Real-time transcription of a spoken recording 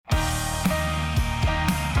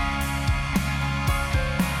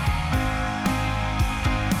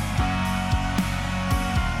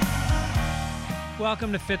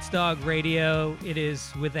Welcome to Fitzdog Radio. It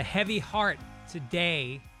is with a heavy heart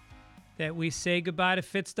today that we say goodbye to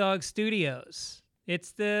Fitzdog Studios.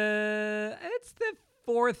 It's the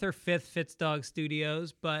fourth or fifth Fitzdog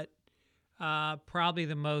Studios, but probably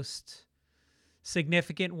the most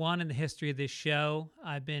significant one in the history of this show.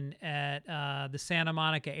 I've been at the Santa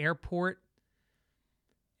Monica Airport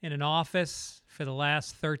in an office for the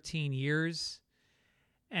last 13 years.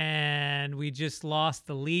 And we just lost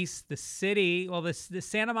the lease. The city, well, the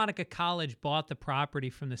Santa Monica College bought the property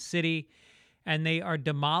from the city, and they are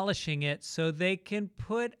demolishing it so they can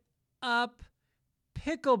put up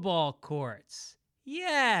pickleball courts.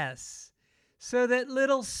 Yes. So that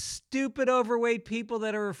little stupid overweight people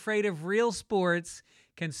that are afraid of real sports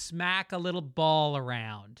can smack a little ball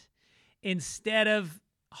around instead of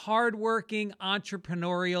hardworking,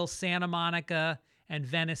 entrepreneurial Santa Monica and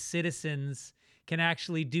Venice citizens can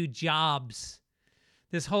actually do jobs.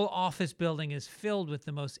 This whole office building is filled with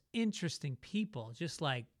the most interesting people, just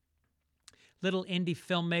like little indie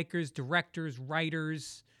filmmakers, directors,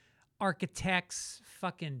 writers, architects,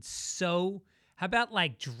 how about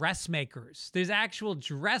like dressmakers? There's actual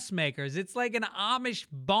dressmakers. It's like an Amish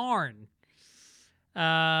barn.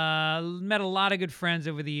 Met a lot of good friends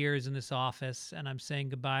over the years in this office, and I'm saying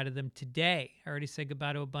goodbye to them today. I already said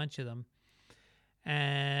goodbye to a bunch of them.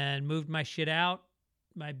 And moved my shit out.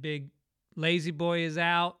 My big lazy boy is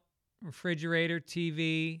out. Refrigerator,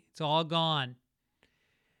 TV, it's all gone.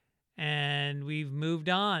 And we've moved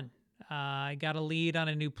on. I got a lead on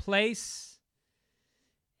a new place.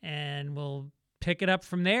 And we'll pick it up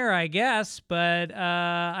from there, I guess. But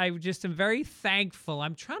I just am very thankful.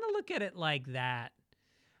 I'm trying to look at it like that.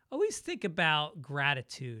 Always think about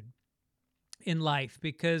gratitude in life.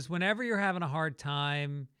 Because whenever you're having a hard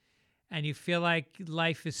time and you feel like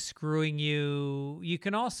life is screwing you, you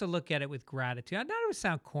can also look at it with gratitude. I know it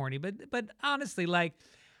sound corny, but honestly, like,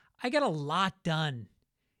 I got a lot done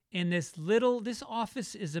in this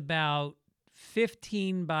office is about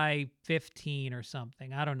 15 by 15 or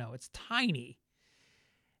something. I don't know. It's tiny.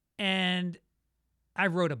 And I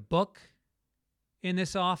wrote a book in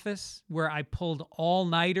this office where I pulled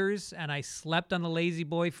all-nighters and I slept on the lazy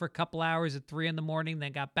boy for a couple hours at 3 a.m,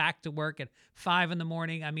 then got back to work at 5 a.m.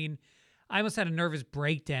 I mean, I almost had a nervous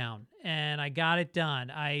breakdown, and I got it done.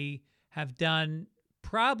 I have done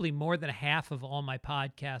probably more than half of all my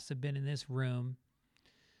podcasts have been in this room.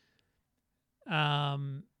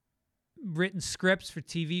 Written scripts for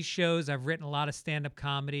TV shows. I've written a lot of stand-up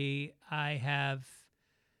comedy. I have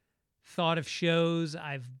thought of shows.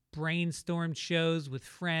 I've brainstormed shows with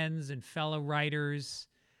friends and fellow writers.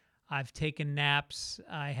 I've taken naps.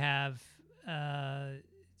 I have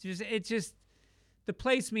the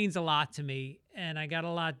place means a lot to me, and I got a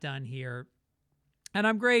lot done here, and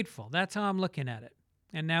I'm grateful. That's how I'm looking at it.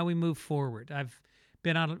 And now we move forward. I've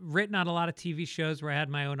written on a lot of TV shows where I had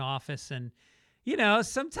my own office, and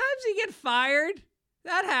sometimes you get fired.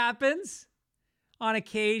 That happens on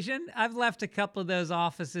occasion. I've left a couple of those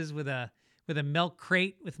offices with a milk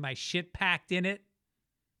crate with my shit packed in it,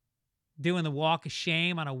 doing the walk of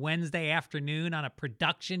shame on a Wednesday afternoon on a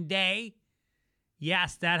production day.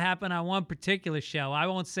 Yes, that happened on one particular show. I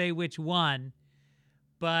won't say which one,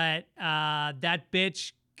 but that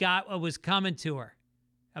bitch got what was coming to her.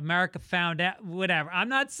 America found out, whatever. I'm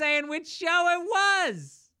not saying which show it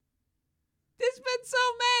was. There's been so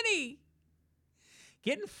many.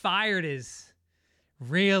 Getting fired is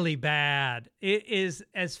really bad. It is,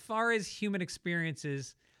 as far as human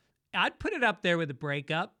experiences, I'd put it up there with a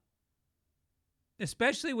breakup,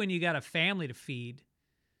 especially when you got a family to feed.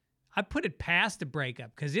 I put it past a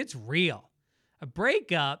breakup because it's real. A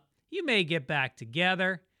breakup, you may get back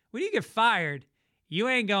together. When you get fired, you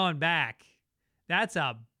ain't going back. That's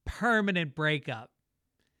a permanent breakup.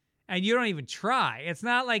 And you don't even try. It's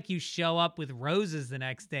not like you show up with roses the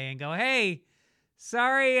next day and go, hey,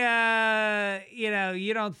 sorry,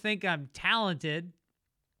 you don't think I'm talented.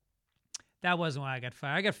 That wasn't why I got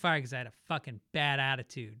fired. I got fired because I had a fucking bad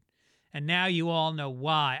attitude. And now you all know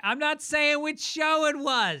why. I'm not saying which show it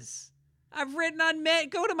was. I've written on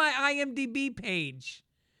go to my IMDb page.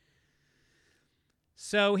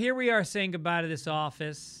 So here we are saying goodbye to this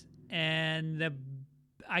office. And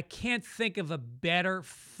I can't think of a better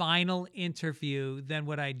final interview than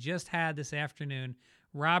what I just had this afternoon.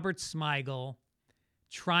 Robert Smigel,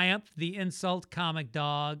 Triumph, the Insult Comic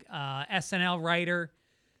Dog, SNL writer,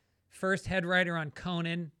 first head writer on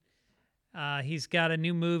Conan. He's got a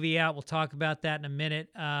new movie out. We'll talk about that in a minute.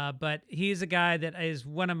 But he's a guy that is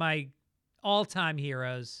one of my all-time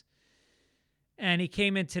heroes. And he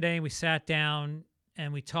came in today and we sat down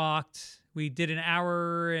and we talked. We did an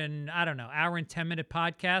hour and 10-minute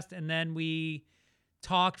podcast. And then we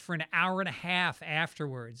talked for an hour and a half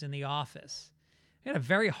afterwards in the office. We had a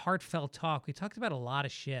very heartfelt talk. We talked about a lot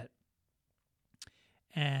of shit.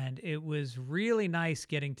 And it was really nice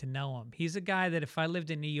getting to know him. He's a guy that if I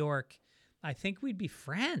lived in New York, I think we'd be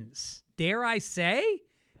friends. Dare I say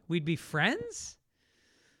we'd be friends?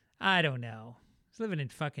 I don't know. He's living in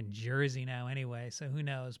fucking Jersey now anyway, so who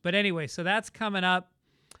knows? But anyway, so that's coming up.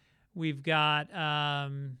 We've got,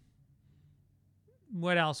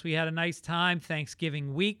 what else? We had a nice time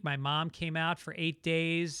Thanksgiving week. My mom came out for 8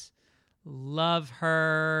 days. Love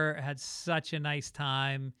her. Had such a nice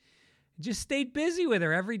time. Just stayed busy with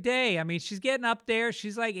her every day. I mean, she's getting up there.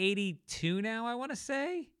 She's like 82 now, I want to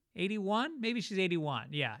say. 81? Maybe she's 81.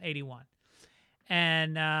 Yeah, 81.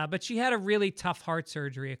 And but she had a really tough heart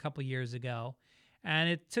surgery a couple years ago, and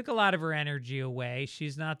it took a lot of her energy away.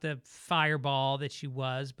 She's not the fireball that she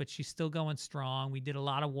was, but she's still going strong. We did a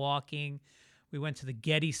lot of walking. We went to the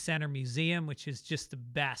Getty Center Museum, which is just the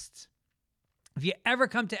best. If you ever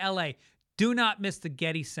come to LA, do not miss the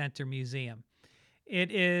Getty Center Museum.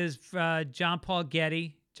 It is John Paul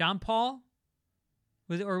Getty. John Paul?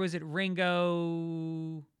 Was it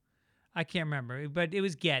Ringo? I can't remember, but it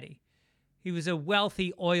was Getty. He was a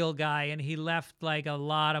wealthy oil guy, and he left like a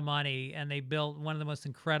lot of money, and they built one of the most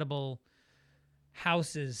incredible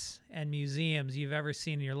houses and museums you've ever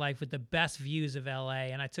seen in your life with the best views of LA.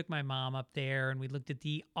 And I took my mom up there, and we looked at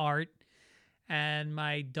the art. And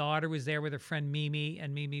my daughter was there with her friend Mimi,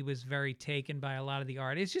 and Mimi was very taken by a lot of the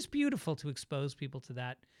art. It's just beautiful to expose people to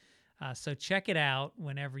that. So check it out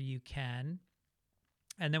whenever you can.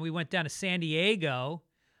 And then we went down to San Diego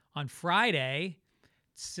on Friday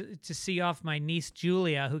to see off my niece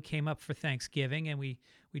Julia, who came up for Thanksgiving. And we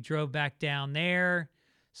drove back down there,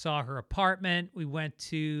 saw her apartment. We went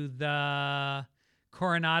to the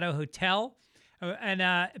Coronado Hotel. And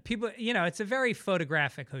people, you know, it's a very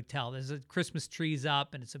photographic hotel. There's a Christmas trees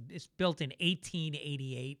up, and it's built in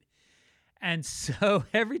 1888. And so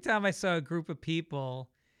every time I saw a group of people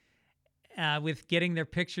with getting their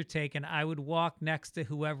picture taken, I would walk next to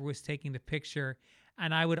whoever was taking the picture,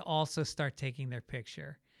 and I would also start taking their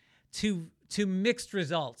picture. To mixed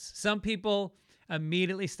results. Some people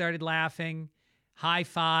immediately started laughing, high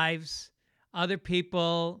fives. Other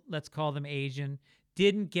people, let's call them Asian,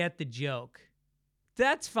 didn't get the joke.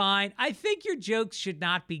 That's fine. I think your jokes should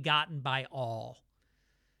not be gotten by all.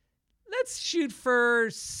 Let's shoot for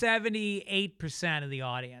 78% of the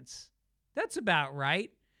audience. That's about right.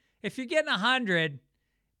 If you're getting 100,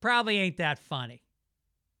 probably ain't that funny.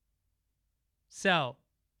 So,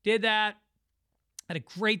 did that. Had a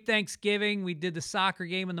great Thanksgiving. We did the soccer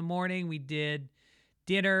game in the morning. We did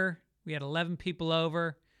dinner. We had 11 people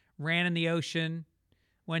over. Ran in the ocean.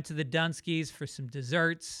 Went to the Dunskies for some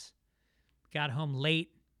desserts. Got home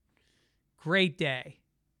late. Great day.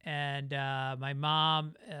 And my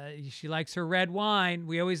mom, she likes her red wine.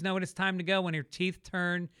 We always know when it's time to go, when her teeth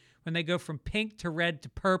turn, when they go from pink to red to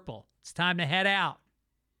purple. It's time to head out.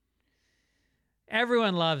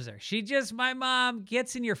 Everyone loves her. My mom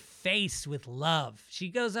gets in your face with love. She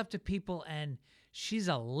goes up to people and she's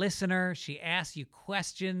a listener. She asks you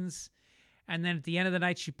questions. And then at the end of the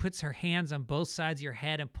night, she puts her hands on both sides of your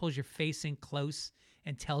head and pulls your face in close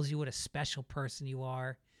and tells you what a special person you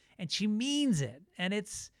are. And she means it. And it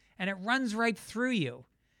runs right through you.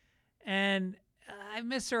 And I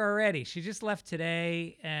miss her already. She just left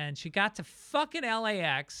today, and she got to fucking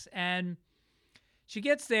LAX, and she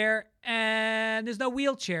gets there, and there's no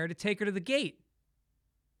wheelchair to take her to the gate.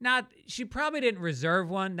 She probably didn't reserve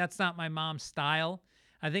one. That's not my mom's style.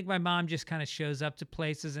 I think my mom just kind of shows up to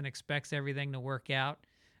places and expects everything to work out,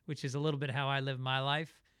 which is a little bit how I live my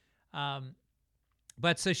life.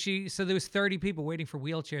 But so there was 30 people waiting for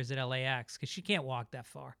wheelchairs at LAX because she can't walk that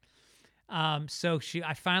far. I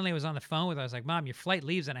finally was on the phone with her. I was like, Mom, your flight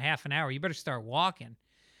leaves in a half an hour. You better start walking.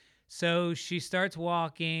 So she starts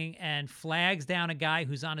walking and flags down a guy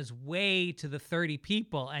who's on his way to the 30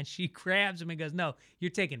 people. And she grabs him and goes, no, you're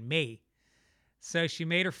taking me. So she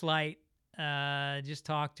made her flight, just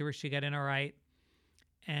talked to her. She got in all right.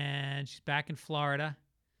 And she's back in Florida.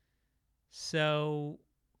 So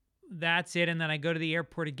that's it. And then I go to the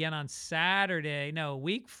airport again on Saturday.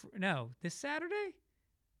 This Saturday?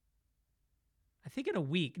 I think in a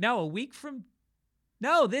week.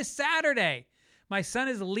 This Saturday. My son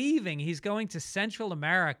is leaving. He's going to Central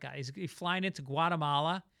America. He's flying into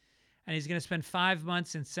Guatemala, and he's going to spend 5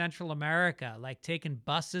 months in Central America, like taking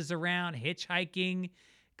buses around, hitchhiking,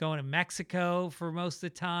 going to Mexico for most of the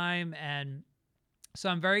time. And so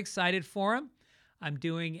I'm very excited for him. I'm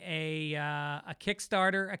doing a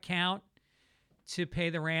Kickstarter account to pay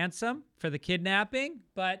the ransom for the kidnapping,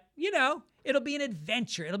 but, it'll be an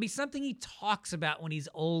adventure. It'll be something he talks about when he's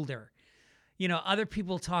older. Other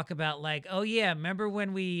people talk about like, oh yeah, remember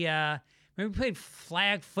when we played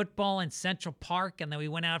flag football in Central Park and then we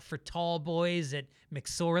went out for tall boys at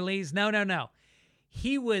McSorley's? No.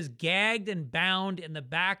 He was gagged and bound in the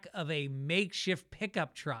back of a makeshift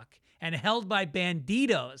pickup truck and held by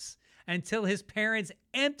banditos until his parents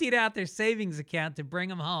emptied out their savings account to bring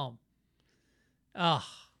him home. Oh,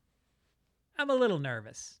 I'm a little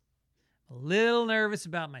nervous.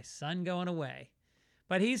 About my son going away.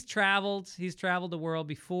 But he's traveled the world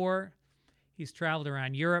before. He's traveled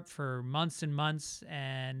around Europe for months and months,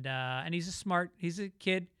 and he's a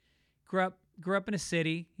kid, grew up in a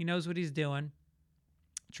city. He knows what he's doing.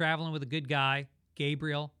 Traveling with a good guy,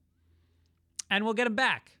 Gabriel. And we'll get him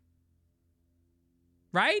back.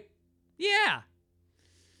 Right? Yeah.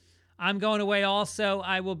 I'm going away also.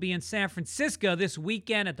 I will be in San Francisco this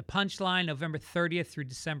weekend at the Punchline, November 30th through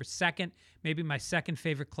December 2nd. Maybe my second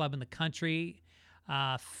favorite club in the country.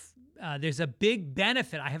 There's a big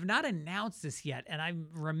benefit. I have not announced this yet, and I'm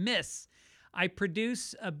remiss. I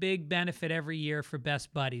produce a big benefit every year for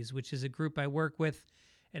Best Buddies, which is a group I work with.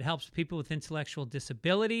 It helps people with intellectual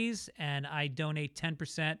disabilities, and I donate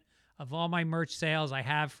 10% of all my merch sales I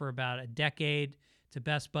have for about a decade to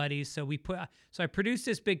Best Buddies. So I produce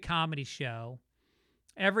this big comedy show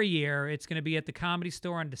every year. It's going to be at the Comedy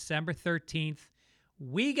Store on December 13th.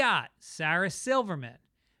 We got Sarah Silverman.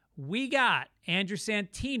 We got Andrew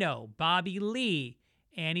Santino, Bobby Lee,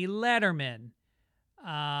 Annie Letterman.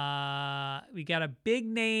 We got a big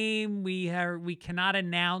name we cannot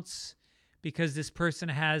announce because this person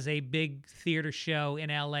has a big theater show in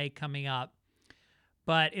LA coming up.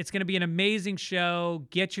 But it's going to be an amazing show.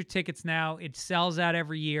 Get your tickets now. It sells out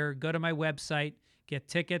every year. Go to my website, get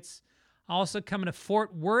tickets. Also coming to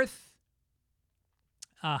Fort Worth,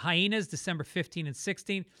 Hyenas, December 15 and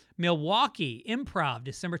 16. Milwaukee, Improv,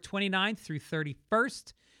 December 29th through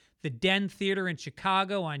 31st. The Den Theater in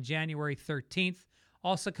Chicago on January 13th.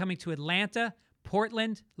 Also coming to Atlanta,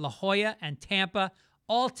 Portland, La Jolla, and Tampa.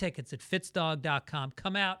 All tickets at fitzdog.com.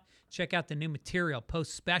 Come out, check out the new material,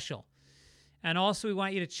 post special. And also, we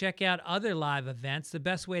want you to check out other live events. The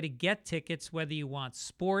best way to get tickets, whether you want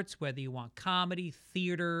sports, whether you want comedy,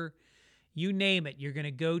 theater, you name it, you're going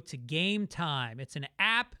to go to Game Time. It's an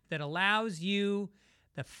app that allows you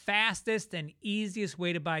the fastest and easiest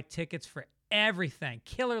way to buy tickets for everything.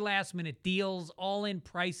 Killer last-minute deals, all-in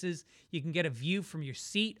prices. You can get a view from your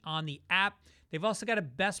seat on the app. They've also got a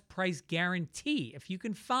best price guarantee. If you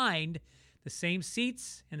can find the same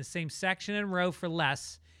seats in the same section and row for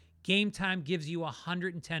less, Game Time gives you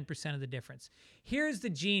 110% of the difference. Here's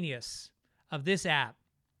the genius of this app,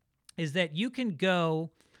 is that you can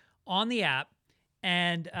go on the app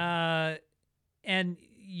and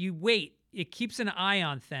you wait. It keeps an eye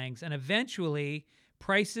on things, and eventually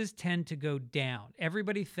prices tend to go down.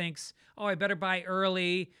 Everybody thinks, oh, I better buy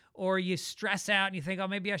early, or you stress out and you think, oh,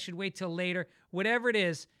 maybe I should wait till later. Whatever it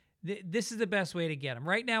is, this is the best way to get them.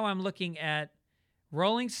 Right now I'm looking at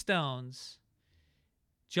Rolling Stones,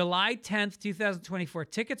 July 10th, 2024.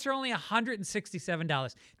 Tickets are only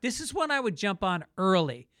 $167. This is one I would jump on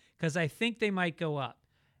early because I think they might go up.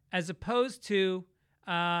 As opposed to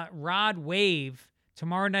Rod Wave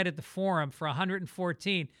tomorrow night at the Forum for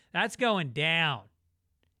 $114. That's going down.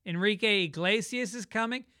 Enrique Iglesias is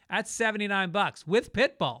coming. That's $79 with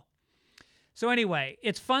Pitbull. So anyway,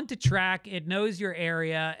 it's fun to track. It knows your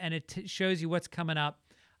area, and it shows you what's coming up.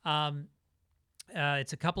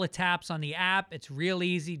 It's a couple of taps on the app. It's real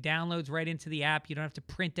easy. Downloads right into the app. You don't have to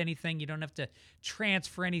print anything. You don't have to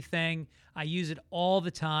transfer anything. I use it all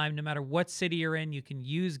the time. No matter what city you're in, you can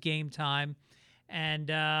use Game Time. And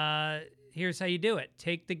here's how you do it.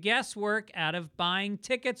 Take the guesswork out of buying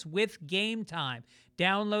tickets with Game Time.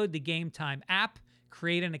 Download the Game Time app,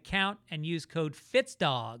 create an account, and use code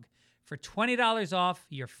FITZDOG for $20 off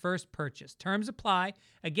your first purchase. Terms apply.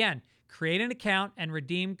 Again, create an account and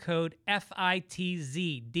redeem code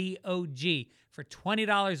FITZDOG for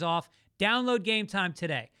 $20 off. Download Game Time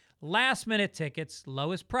today. Last minute tickets,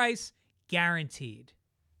 lowest price, guaranteed.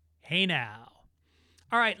 Hey now.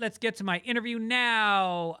 All right, let's get to my interview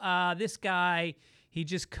now. This guy, he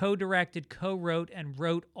just co-directed, co-wrote, and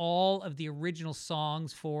wrote all of the original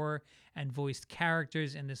songs for and voiced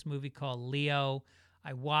characters in this movie called Leo.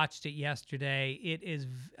 I watched it yesterday. It is,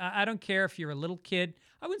 I don't care if you're a little kid.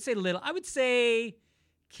 I wouldn't say little. I would say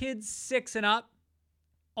kids 6 and up,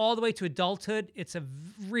 all the way to adulthood. It's a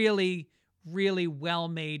really, really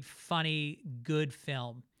well-made, funny, good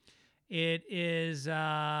film. It is,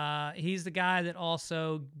 he's the guy that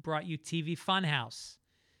also brought you TV Funhouse.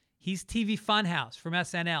 He's TV Funhouse from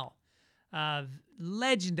SNL.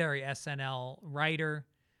 Legendary SNL writer.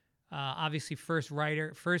 Obviously, first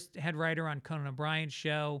head writer on Conan O'Brien's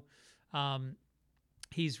show.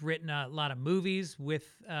 He's written a lot of movies with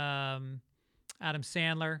Adam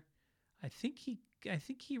Sandler. I think he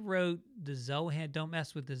wrote the Zohan. Don't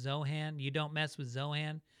mess with the Zohan. You don't mess with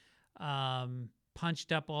Zohan.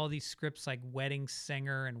 Punched up all these scripts like Wedding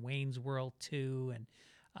Singer and Wayne's World 2, and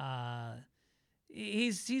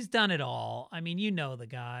he's done it all. I mean, you know the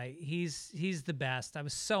guy. He's the best. I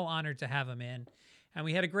was so honored to have him in, and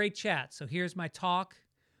we had a great chat. So here's my talk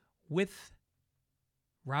with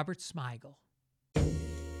Robert Smigel.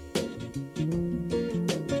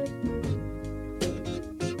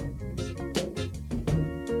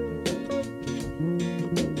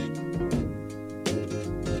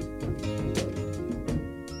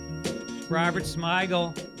 Robert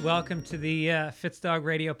Smigel, welcome to the Fitzdog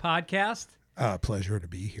Radio podcast. Pleasure to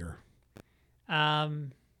be here.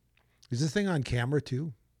 Is this thing on camera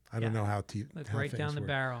too? I don't know how to. Look right down the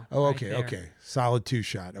barrel. Oh, right okay, there. okay. Solid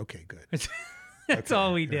 2-shot. Okay, good. That's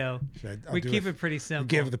all we do. We keep it pretty simple.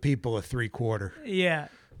 Give the people a 3/4. Yeah.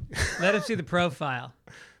 Let us see the profile.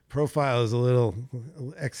 Profile is a little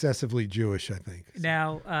excessively Jewish, I think.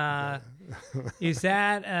 Now, is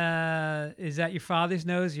that your father's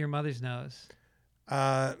nose or your mother's nose?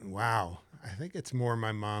 Wow. I think it's more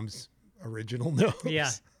my mom's original nose.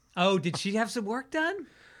 Yeah. Oh, did she have some work done?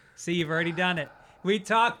 See, you've already done it. We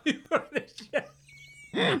talked before the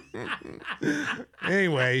show.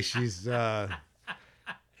 Anyway, she's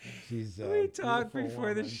we talked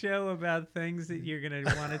before the show about things that you're going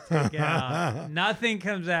to want to take out. Nothing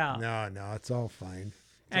comes out. No, it's all fine.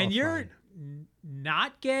 And you're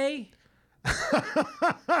not gay?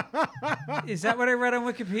 Is that what I read on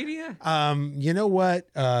Wikipedia? You know what?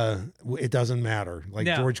 It doesn't matter. Like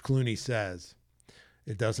George Clooney says,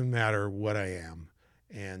 it doesn't matter what I am.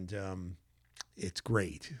 And it's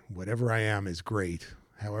great. Whatever I am is great.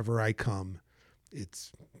 However I come,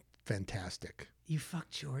 it's fantastic. You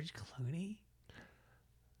fucked George Clooney?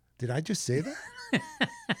 Did I just say that?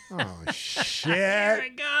 Oh, shit. There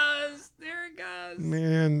it goes. There it goes.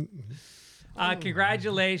 Man.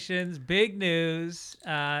 Congratulations. Big news.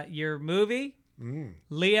 Your movie,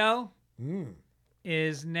 Leo, has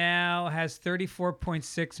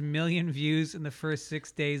 34.6 million views in the first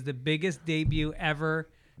 6 days. The biggest debut ever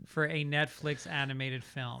for a Netflix animated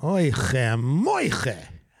film. Moiche.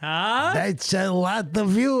 Huh? That's a lot of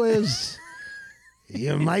viewers.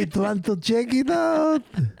 You might want to check it out.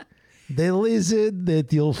 The lizard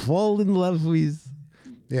that you'll fall in love with.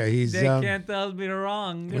 Yeah, he's. They can't tell me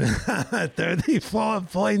wrong.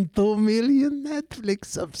 34.2 million Netflix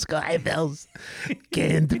subscribers.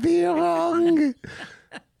 Can't be wrong.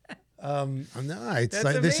 No, it's That's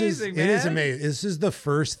like amazing, man. It is amazing. This is the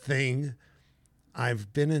first thing.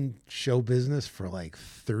 I've been in show business for like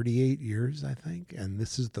 38 years, I think, and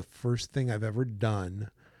this is the first thing I've ever done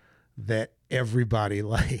that everybody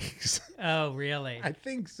likes. Oh, really? I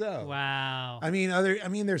think so. Wow. I mean,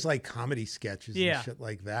 there's like comedy sketches and shit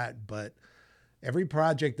like that, but every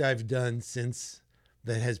project I've done since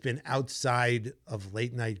that has been outside of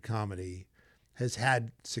late night comedy has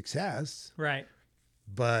had success. Right.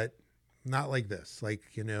 But not like this. Like,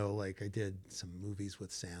 like I did some movies with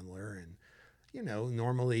Sandler, and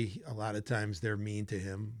normally a lot of times they're mean to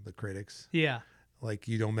him, the critics. Yeah. Like,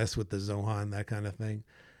 you don't mess with the Zohan, that kind of thing.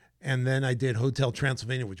 And then I did Hotel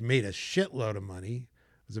Transylvania, which made a shitload of money.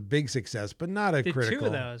 It was a big success, but not a critical. Did 2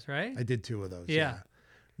 of those, right? I did 2 of those. Yeah.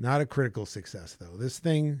 Not a critical success, though. This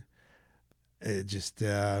thing, it just,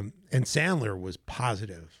 and Sandler was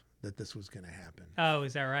positive that this was going to happen. Oh,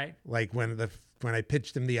 is that right? Like when I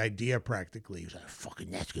pitched him the idea practically, he was like,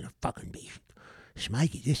 fucking, that's going to fucking be,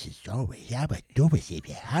 Smikey, this is always, how about do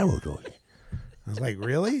it, how do it? I was like,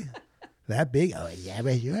 really? That big? Oh, yeah.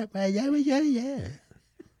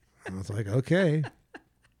 I was like, okay.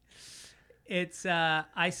 It's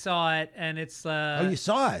I saw it, and it's oh, you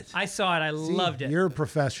saw it? I saw it. I loved it. You're a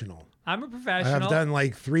professional. I'm a professional. I've done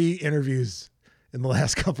like 3 interviews in the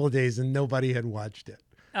last couple of days, and nobody had watched it.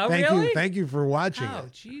 Oh, really? Thank you for watching it. Oh,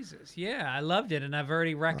 Jesus. Yeah, I loved it, and I've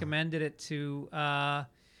already recommended it to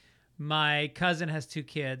my cousin has 2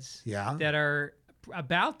 kids. Yeah. That are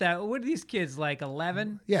about that. What are these kids, like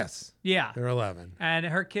 11? Yes. Yeah. They're 11. And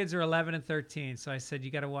her kids are 11 and 13, so I said,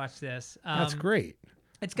 you got to watch this. That's great.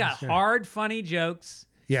 It's got hard, funny jokes.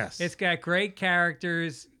 Yes. It's got great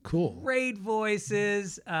characters. Cool. Great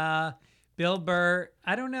voices. Bill Burr.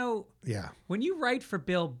 I don't know. Yeah. When you write for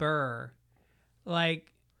Bill Burr,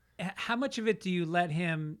 like, how much of it do you let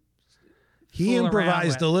him He fool around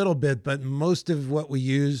improvised with. a little bit, but most of what we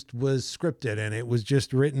used was scripted, and it was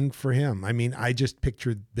just written for him. I mean, I just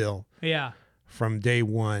pictured Bill Yeah. from day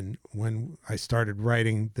one when I started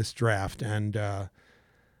writing this draft, and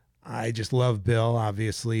I just love Bill.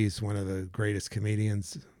 Obviously, he's one of the greatest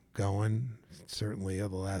comedians going, certainly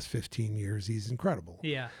of the last 15 years. He's incredible.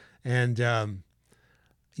 Yeah. And,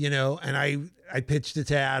 you know, and I pitched it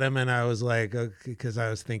to Adam, and I was like, because I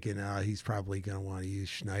was thinking, he's probably going to want to use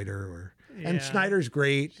Schneider. And Yeah. Schneider's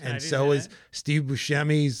great, and Schneider's so in is it. Steve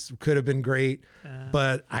Buscemi's could have been great.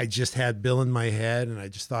 But I just had Bill in my head, and I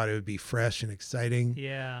just thought it would be fresh and exciting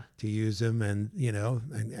Yeah. to use him. And, you know,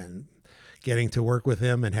 and getting to work with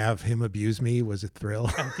him and have him abuse me was a thrill.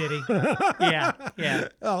 Oh, did he? Yeah. Yeah.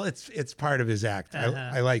 Well, it's part of his act.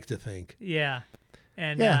 I like to think. Yeah.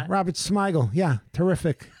 And Yeah, Robert Smigel. Yeah,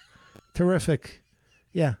 terrific.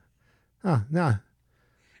 Yeah. Oh, no.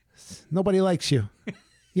 Nobody likes you.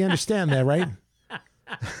 You understand that, right?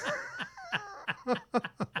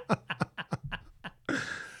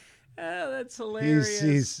 oh, that's hilarious.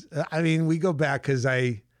 He's I mean, we go back because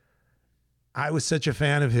I was such a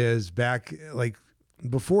fan of his back, like,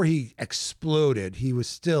 before he exploded. He was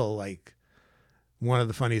still like one of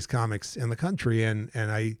the funniest comics in the country, and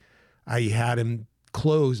I had him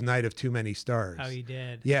close Night of Too Many Stars. Oh, you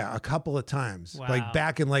did? Yeah, a couple of times. Wow. Like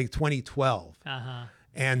back in like 2012. Uh-huh.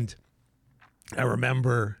 And I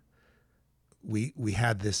remember we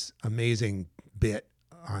had this amazing bit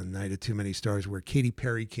on Night of Too Many Stars where Katy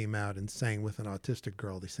Perry came out and sang with an autistic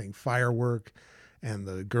girl. They sang Firework, and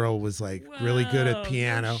the girl was like really good at Whoa,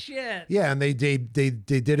 piano. no shit. Yeah, and they did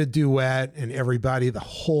a duet, and everybody, the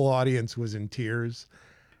whole audience was in tears.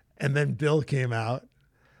 And then Bill came out,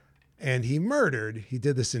 and he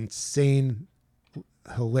did this insane,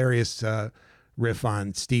 hilarious riff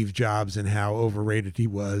on Steve Jobs and how overrated he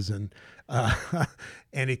was, and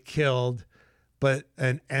it killed. But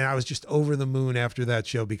and I was just over the moon after that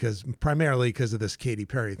show primarily because of this Katy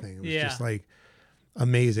Perry thing. It was just like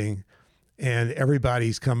amazing. And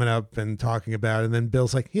everybody's coming up and talking about it. And then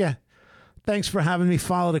Bill's like, yeah, thanks for having me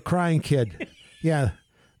follow the crying kid. Yeah,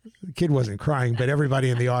 the kid wasn't crying, but everybody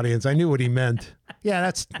in the audience, I knew what he meant. Yeah,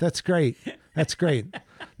 that's great. That's great.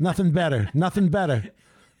 Nothing better.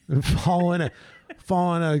 Following a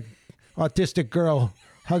autistic girl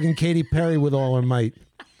hugging Katy Perry with all her might.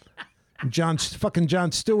 John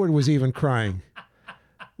Stewart was even crying.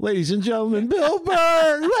 Ladies and gentlemen, Bill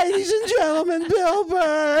Burr. Ladies and gentlemen, Bill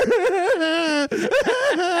Burr.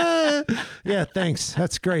 Yeah, thanks.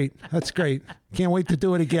 That's great. Can't wait to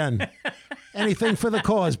do it again. Anything for the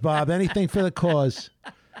cause, Bob. Anything for the cause.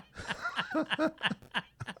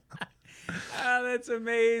 Oh, that's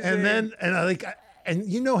amazing. And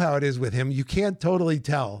you know how it is with him. You can't totally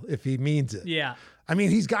tell if he means it. Yeah. I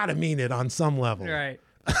mean, he's got to mean it on some level. Right.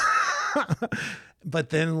 But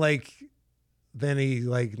then he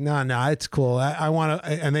no, it's cool. I want to.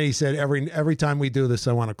 And then he said, every time we do this,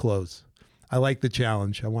 I want to close. I like the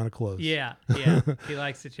challenge. I want to close. Yeah. He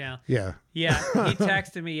likes the challenge. Yeah. Yeah. He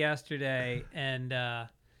texted me yesterday, and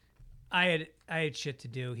I had shit to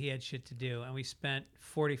do. He had shit to do, and we spent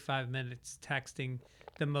 45 minutes texting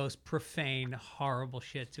the most profane, horrible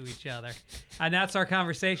shit to each other. And that's our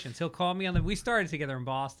conversations. He'll call me we started together in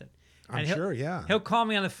Boston. I'm sure, yeah. He'll call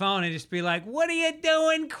me on the phone and just be like, "What are you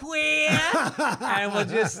doing, queer?" And we'll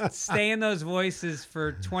just stay in those voices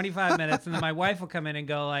for 25 minutes. And then my wife will come in and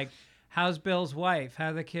go like, "How's Bill's wife? How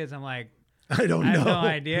are the kids?" I'm like, I don't know. I have no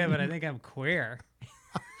idea, but I think I'm queer.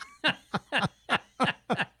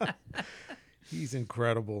 He's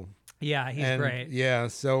incredible. Yeah, he's great. Yeah,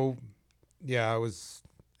 so, yeah,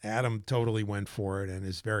 Adam totally went for it and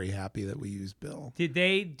is very happy that we used Bill. Did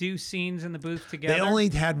they do scenes in the booth together? They only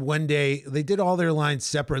had one day. They did all their lines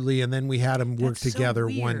separately, and then we had them work That's so together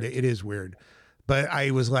one weird. day. It is weird. But I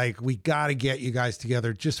was like, we got to get you guys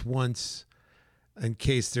together just once in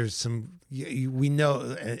case there's some, we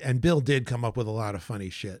know. And Bill did come up with a lot of funny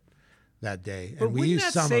shit that day. But And we wouldn't used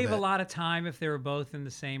that some save of it. a lot of time if they were both in the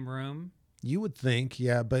same room? You would think,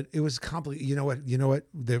 yeah, but it was complicated. You know what?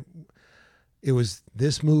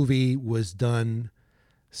 This movie was done.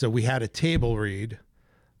 So we had a table read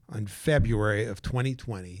on February of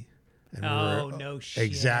 2020. And No shit.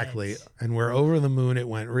 Exactly. And we're over the moon. It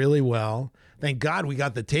went really well. Thank God we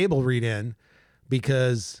got the table read in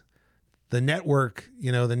because the network, the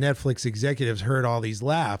Netflix executives heard all these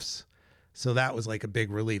laughs. So that was like a big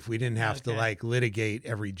relief. We didn't have to litigate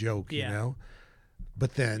every joke,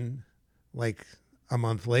 But then like a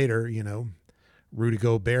month later, Rudy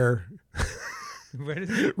Gobert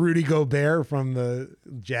Rudy Gobert from the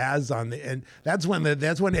Jazz and that's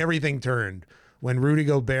when everything turned. when Rudy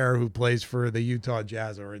Gobert, who plays for the Utah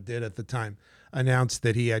Jazz, or did at the time, announced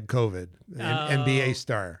that he had COVID, an NBA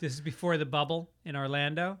star. This is before the bubble in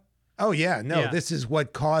Orlando? Oh, yeah. No, this is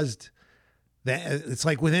what caused that. It's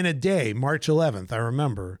like within a day, March 11th, I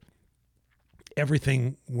remember,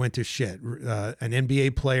 everything went to shit. An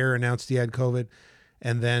NBA player announced he had COVID,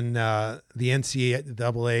 and then the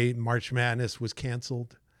NCAA March Madness was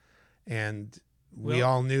canceled, and we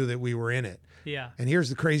all knew that we were in it. Yeah. And here's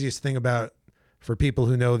the craziest thing for people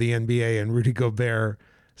who know the NBA and Rudy Gobert.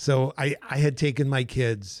 So I had taken my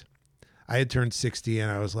kids. I had turned 60, and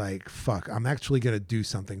I was like, fuck, I'm actually going to do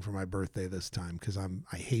something for my birthday this time because I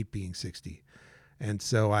hate being 60. And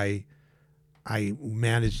so I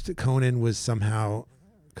managed. Conan was somehow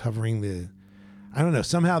covering I don't know,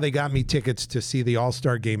 somehow they got me tickets to see the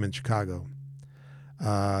All-Star game in Chicago, the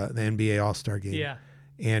NBA All-Star game. Yeah.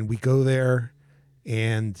 And we go there,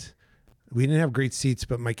 and we didn't have great seats,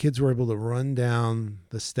 but my kids were able to run down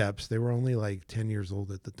the steps. They were only like 10 years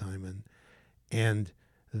old at the time, and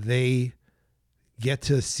they get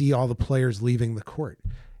to see all the players leaving the court.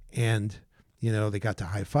 And, they got to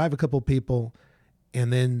high-five a couple people,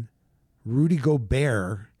 and then Rudy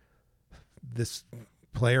Gobert, this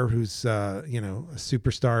player who's, a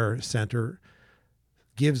superstar center,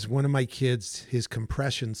 gives one of my kids his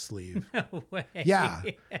compression sleeve. No way. Yeah.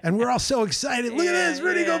 And we're all so excited. Look at this,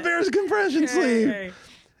 Rudy Gobert's compression sleeve.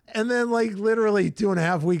 And then like literally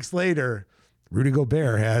 2.5 weeks later, Rudy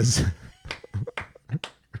Gobert has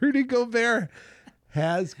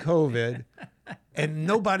COVID, and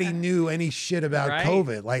nobody knew any shit about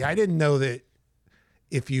COVID. Like I didn't know that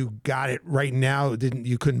if you got it right now,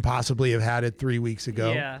 you couldn't possibly have had it 3 weeks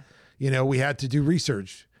ago. Yeah. We had to do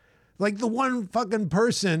research. Like the one fucking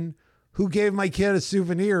person who gave my kid a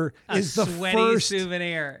souvenir is the first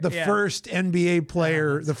souvenir. First NBA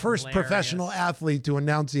player, the first hilarious. Professional athlete to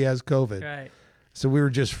announce he has COVID. Right. So we were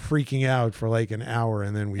just freaking out for like an hour,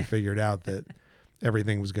 and then we figured out that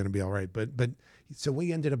everything was going to be all right. But so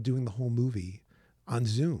we ended up doing the whole movie on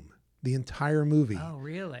Zoom, the entire movie. Oh,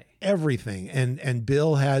 really? Everything. And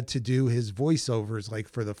Bill had to do his voiceovers like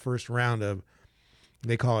for the first round of,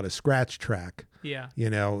 they call it a scratch track. Yeah.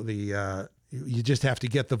 You just have to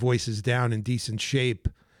get the voices down in decent shape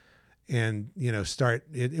and, start.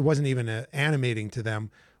 It wasn't even animating to them.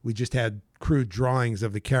 We just had crude drawings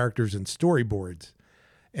of the characters and storyboards.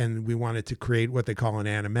 And we wanted to create what they call an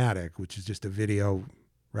animatic, which is just a video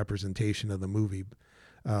representation of the movie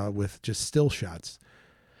with just still shots.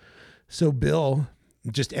 So Bill,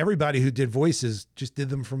 just everybody who did voices just did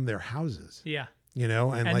them from their houses. Yeah. And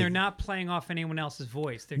they're not playing off anyone else's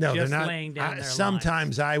voice. They're just laying down their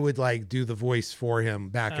sometimes lines. I would like do the voice for him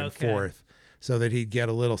back and forth so that he'd get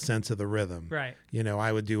a little sense of the rhythm. Right.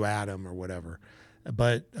 I would do Adam or whatever.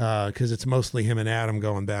 But because it's mostly him and Adam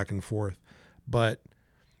going back and forth. But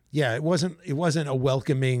yeah, it wasn't a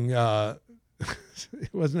welcoming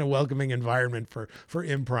it wasn't a welcoming environment for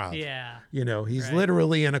improv. Yeah. He's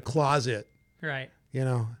literally in a closet. Right.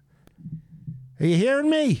 Are you hearing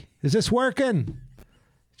me? Is this working?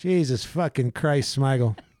 Jesus fucking Christ,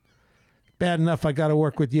 Smigel. Bad enough I got to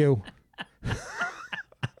work with you.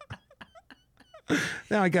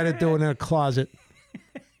 Now I got to do it in a closet.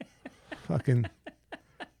 Fucking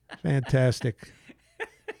fantastic.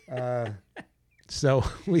 So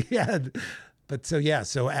we had,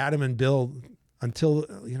 so Adam and Bill, until,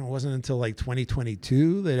 it wasn't until like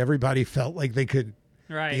 2022 that everybody felt like they could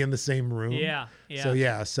be in the same room. Yeah.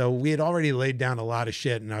 So we had already laid down a lot of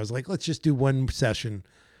shit, and I was like, let's just do one session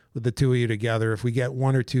with the two of you together. If we get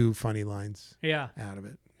one or two funny lines out of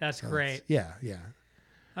it. That's great. Yeah.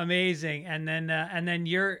 Amazing. And then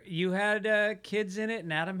you had kids in it,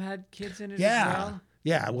 and Adam had kids in it as well?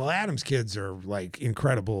 Yeah. Well, Adam's kids are like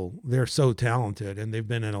incredible. They're so talented, and they've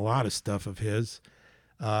been in a lot of stuff of his.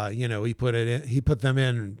 He put them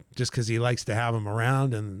in just because he likes to have them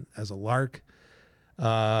around and as a lark.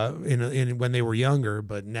 When they were younger,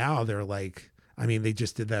 but now they're like, they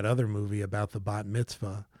just did that other movie about the bat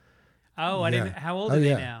mitzvah. Oh, how old are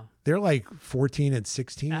they now? They're like 14 and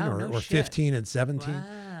 16 or 15 and 17.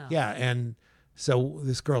 Wow. Yeah. And so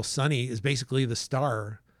this girl, Sunny, is basically the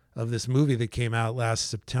star of this movie that came out this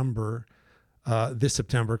September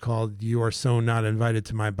called You Are So Not Invited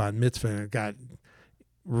to My Bat Mitzvah. And it got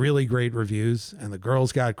really great reviews, and the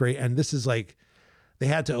girls got great. And this is like, they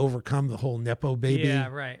had to overcome the whole Nepo baby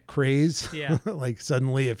craze. Yeah. Like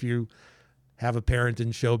suddenly if you have a parent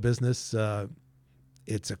in show business,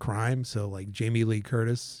 it's a crime. So like Jamie Lee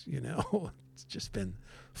Curtis, it's just been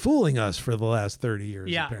fooling us for the last 30 years.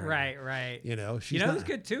 Yeah, apparently. right. She's who's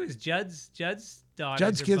good too is Judd's daughters.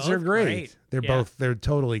 Judd's kids are great. They're they're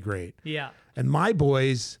totally great. Yeah. And my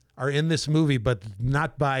boys are in this movie, but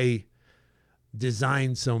not by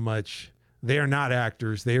design so much. They are not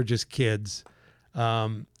actors. They are just kids.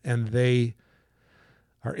 And they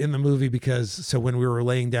are in the movie because, so when we were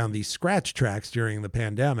laying down these scratch tracks during the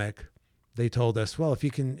pandemic, they told us, well, if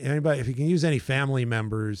you can use any family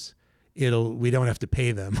members, we don't have to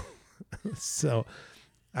pay them. So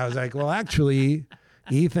I was like, well, actually,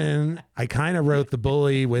 Ethan, I kind of wrote the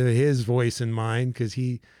bully with his voice in mind because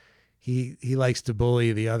he likes to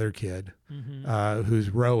bully the other kid, who's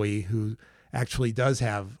Rowie, who actually does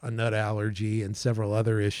have a nut allergy and several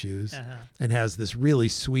other issues, and has this really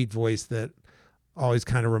sweet voice that always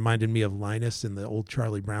kind of reminded me of Linus in the old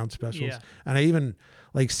Charlie Brown specials. Yeah. And I even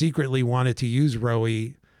secretly wanted to use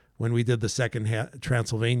Rowie when we did the second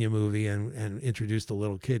Transylvania movie and introduced a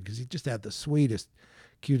little kid, because he just had the sweetest,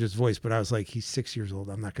 cutest voice. But I was like, he's 6 years old.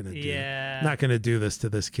 I'm not going to do this to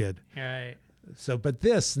this kid. Right. So, but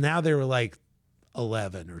now they were like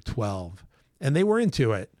 11 or 12 and they were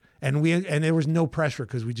into it. And there was no pressure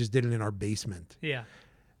because we just did it in our basement. Yeah.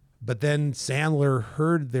 But then Sandler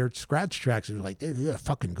heard their scratch tracks and was like, they're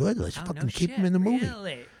fucking good. Let's keep them in the movie.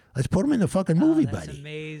 Really? Let's put them in the fucking movie, that's buddy.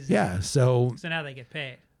 Amazing. Yeah. So now they get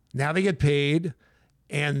paid. Now they get paid.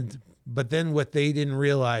 But then what they didn't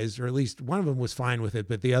realize, or at least one of them was fine with it,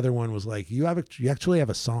 but the other one was like, you actually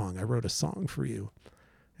have a song. I wrote a song for you.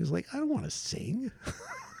 He was like, I don't want to sing.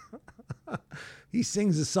 He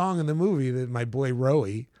sings a song in the movie that my boy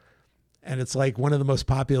Rowie, and it's like one of the most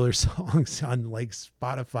popular songs on like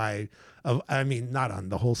Spotify. Not on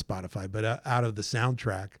the whole Spotify, but out of the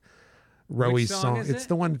soundtrack. Rowie's song. It's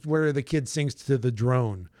the one where the kid sings to the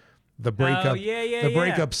drone. The breakup.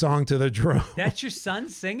 Breakup song to the drone. That's your son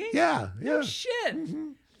singing? Yeah. No shit.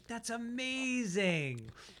 Mm-hmm. That's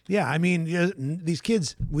amazing. Yeah, I mean, these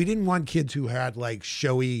kids. We didn't want kids who had like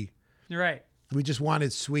showy. Right. We just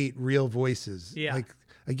wanted sweet, real voices. Yeah.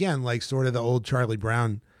 Like sort of the old Charlie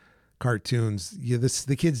Brown cartoons.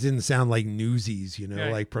 The kids didn't sound like newsies,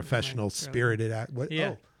 right. Like professional, spirited act. What? Yeah.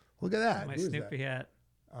 Oh, look at that. My Snoopy hat.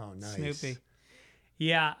 Oh, nice. Snoopy.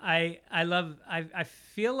 Yeah, I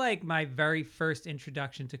feel like my very first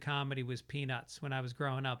introduction to comedy was Peanuts when I was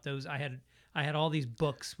growing up. I had all these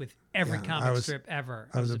books with every comic strip ever.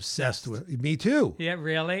 I was obsessed with. Me too. Yeah,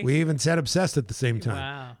 really? We even said obsessed at the same time.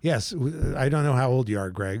 Wow. Yes. I don't know how old you are,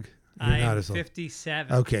 Greg. I'm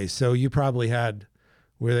 57. Okay, so you probably had.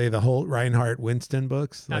 Were they the whole Reinhardt Winston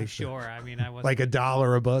books? I'm sure. I wasn't like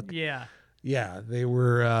 $1 a book. Yeah. Yeah, they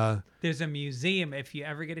were. There's a museum if you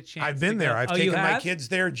ever get a chance. I've been there. I've taken my kids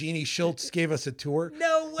there. Jeannie Schultz gave us a tour.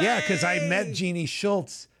 No way. Yeah, because I met Jeannie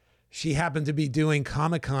Schultz. She happened to be doing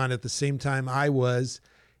Comic-Con at the same time I was,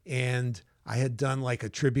 and I had done like a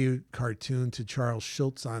tribute cartoon to Charles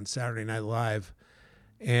Schultz on Saturday Night Live,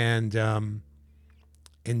 and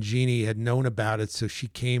Jeannie had known about it, so she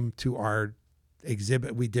came to our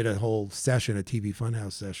exhibit. We did a whole session, a TV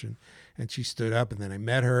Funhouse session, and she stood up, and then I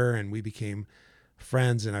met her and we became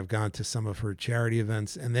friends, and I've gone to some of her charity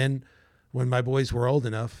events. And then when my boys were old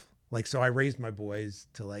enough, so I raised my boys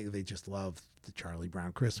to they just love the Charlie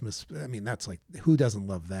Brown Christmas. I mean, that's who doesn't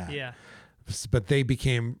love that? Yeah. But they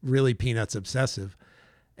became really Peanuts obsessive.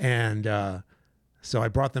 And so I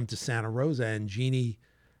brought them to Santa Rosa, and Jeannie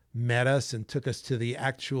met us and took us to the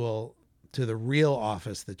real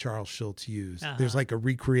office that Charles Schultz used. There's like a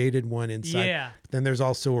recreated one inside. Yeah. Then there's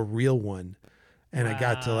also a real one. And wow. I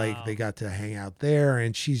got to they got to hang out there,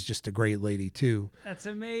 and she's just a great lady too. That's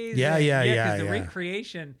amazing. Yeah. Because the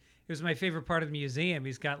recreation, it was my favorite part of the museum.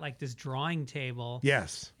 He's got this drawing table.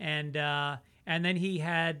 Yes. And then he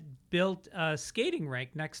had built a skating rink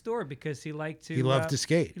next door because he liked to. He loved to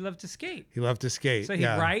skate. He loved to skate. So he'd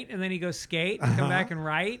write, and then he'd go skate and come back and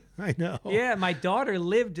write. I know. Yeah, my daughter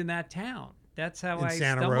lived in that town. That's how I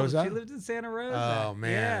Santa stumbled. Rosa? She lived in Santa Rosa. Oh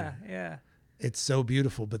man. Yeah. It's so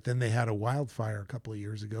beautiful, but then they had a wildfire a couple of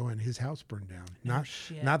years ago, and his house burned down.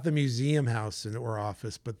 Not the museum house or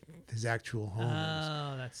office, but his actual home.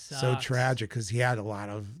 Oh, that sucks. So tragic because she had a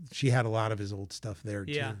lot of his old stuff there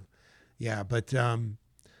too. Yeah, but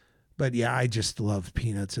yeah, I just loved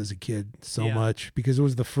Peanuts as a kid so much because it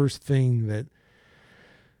was the first thing that,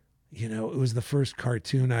 it was the first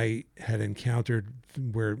cartoon I had encountered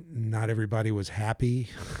where not everybody was happy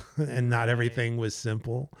and not everything was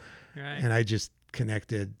simple. Right. And I just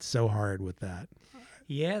connected so hard with that.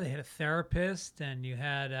 Yeah, they had a therapist, and you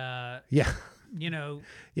had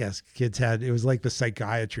Yes, kids had, it was like the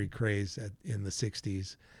psychiatry craze in the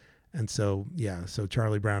 60s. And so, so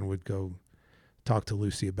Charlie Brown would go talk to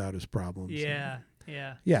Lucy about his problems. Yeah.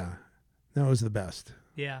 That was the best.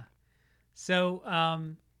 Yeah. So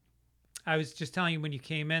I was just telling you when you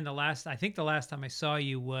came in, I think the last time I saw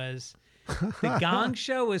you was The Gong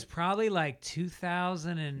Show was probably like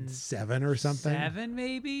 2007 7 or something.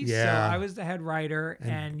 Maybe. Yeah. So I was the head writer,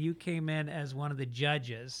 and you came in as one of the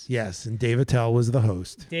judges. Yes, and Dave Attell was the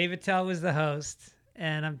host. Dave Attell was the host,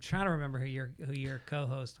 and I'm trying to remember who your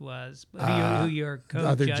co-host was, who your co-judge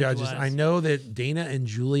Other judges. was. I know that Dana and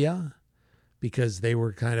Julia, because they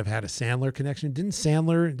were kind of had a Sandler connection.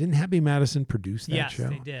 Didn't Happy Madison produce that show?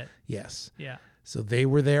 Yes, they did. Yes. Yeah. So they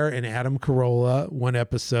were there, and Adam Carolla, one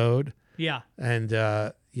episode. Yeah. And,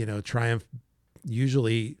 Triumph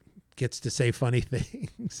usually gets to say funny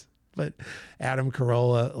things. But Adam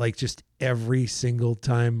Carolla, like just every single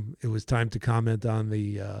time it was time to comment on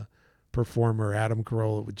the performer, Adam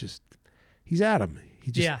Carolla would he's Adam.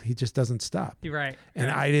 He just doesn't stop. You're right. And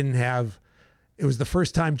right. It was the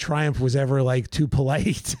first time Triumph was ever like too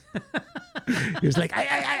polite. He was like,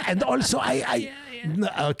 and also Yeah. No,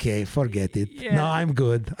 okay, forget it. Yeah. No, I'm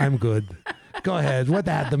good. Go ahead. What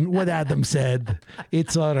Adam said.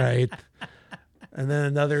 It's all right. And then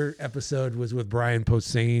another episode was with Brian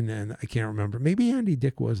Posehn, and I can't remember. Maybe Andy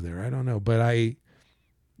Dick was there. I don't know. But I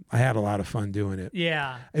had a lot of fun doing it.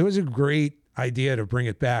 Yeah. It was a great idea to bring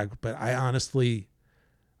it back, but I honestly,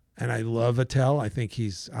 and I love Attell. I think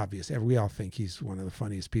he's obvious. We all think he's one of the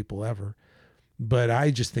funniest people ever. But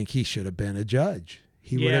I just think he should have been a judge.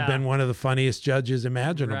 He would have been one of the funniest judges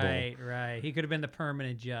imaginable. Right. He could have been the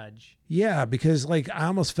permanent judge. Yeah, because I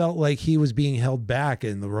almost felt like he was being held back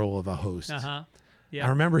in the role of a host. Uh-huh. Yeah. I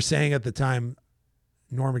remember saying at the time,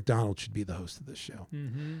 Norm Macdonald should be the host of this show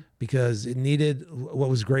because it needed. What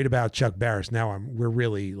was great about Chuck Barris. Now we're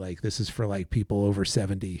really like, this is for like people over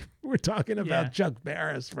 70. We're talking about Chuck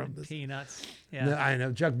Barris from the Peanuts. Yeah, I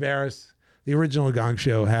know Chuck Barris. The original Gong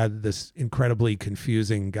Show had this incredibly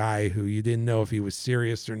confusing guy who you didn't know if he was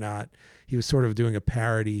serious or not. He was sort of doing a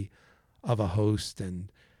parody of a host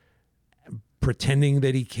and pretending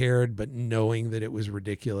that he cared, but knowing that it was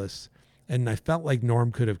ridiculous. And I felt like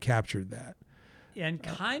Norm could have captured that. And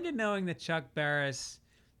kind of knowing that Chuck Barris,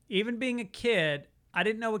 even being a kid, I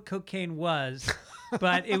didn't know what cocaine was,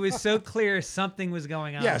 but it was so clear something was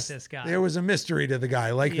going on with this guy. There was a mystery to the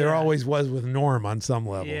guy, like there always was with Norm on some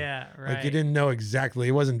level. Yeah, right. Like you didn't know exactly.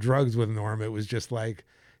 It wasn't drugs with Norm. It was just like,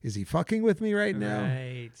 is he fucking with me right now?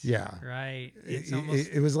 Right. Yeah. Right.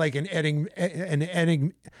 It was like an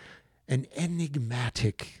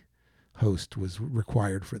enigmatic host was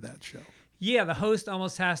required for that show. Yeah, the host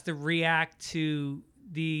almost has to react to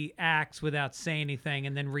the acts without saying anything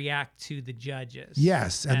and then react to the judges.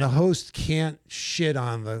 Yes, and the host can't shit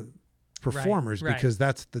on the performers because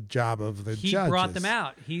that's the job of the judges. He brought them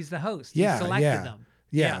out. He's the host. He selected them.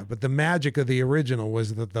 Yeah, but the magic of the original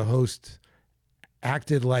was that the host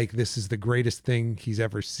acted like this is the greatest thing he's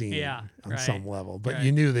ever seen on some level. But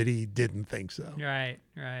you knew that he didn't think so. Right.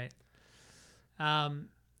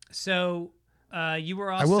 So you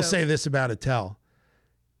were also... I will say this about Attell.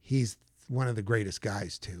 He's one of the greatest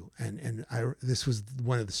guys too. And this was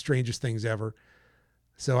one of the strangest things ever.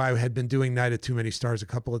 So I had been doing Night at Too Many Stars a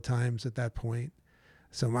couple of times at that point.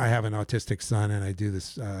 So I have an autistic son and I do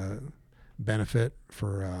this benefit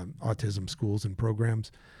for autism schools and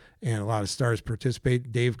programs. And a lot of stars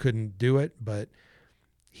participate. Dave couldn't do it, but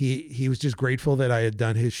he was just grateful that I had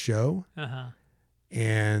done his show. Uh-huh.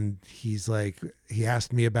 And he's like, he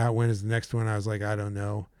asked me about when is the next one. I was like, I don't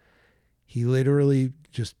know. He literally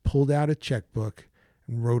just pulled out a checkbook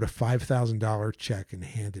and wrote a $5,000 check and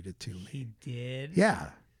handed it to me. He did?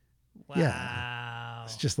 Yeah. Wow. Yeah.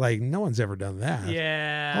 It's just like, no one's ever done that.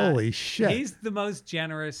 Yeah. Holy shit. He's the most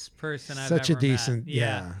generous person I've Such ever a decent, met.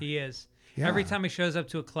 yeah. He is. Yeah. Every time he shows up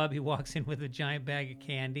to a club, he walks in with a giant bag of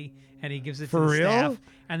candy and he gives it to For the real? staff.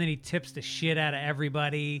 And then he tips the shit out of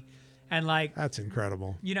everybody. And like, That's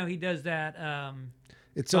incredible. you know, he does that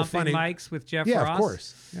It's so bumping funny. mics with Jeff Yeah, Ross. of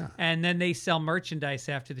course. Yeah. And then they sell merchandise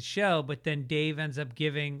after the show, but then Dave ends up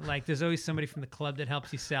giving, like, there's always somebody from the club that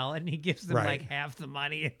helps you sell it, and he gives them like half the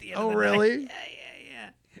money at the end of the really? night.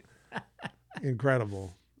 Yeah.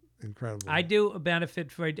 Incredible. I do a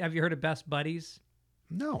benefit for, have you heard of Best Buddies?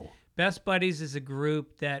 No. Best Buddies is a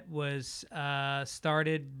group that was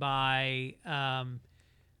started by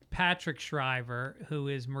Patrick Shriver, who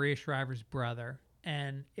is Maria Shriver's brother.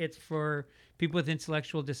 And it's for people with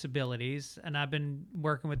intellectual disabilities. And I've been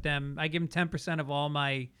working with them. I give them 10% of all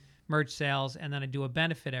my merch sales. And then I do a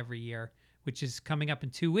benefit every year, which is coming up in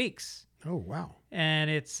 2 weeks. Oh, wow.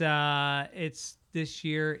 And it's this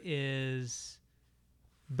year is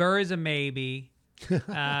Burr is a maybe.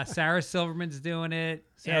 Sarah Silverman's doing it.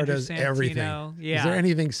 Sarah Andrew does Santino. everything. Yeah. Is there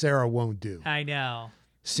anything Sarah won't do? I know.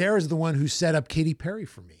 Sarah's the one who set up Katy Perry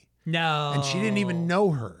for me. No. And she didn't even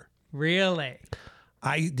know her. Really?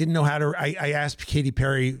 I didn't know how to. I asked Katy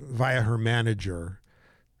Perry via her manager,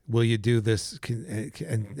 "Will you do this?"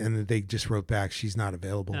 And they just wrote back, "She's not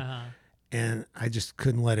available." And I just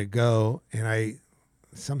couldn't let it go. And I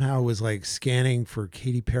somehow was like scanning for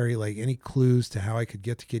Katy Perry, like any clues to how I could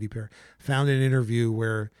get to Katy Perry. Found an interview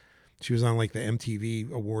where she was on like the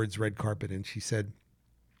MTV Awards red carpet, and she said,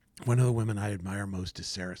 "One of the women I admire most is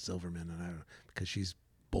Sarah Silverman, and because she's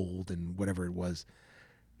bold and whatever it was."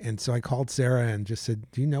 And so I called Sarah and just said,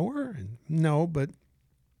 "Do you know her?" And no,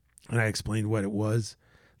 and I explained what it was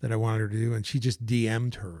that I wanted her to do, and she just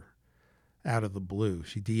DM'd her out of the blue.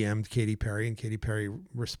 She DM'd Katy Perry, and Katy Perry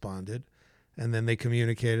responded, and then they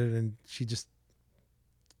communicated, and she just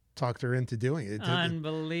talked her into doing it.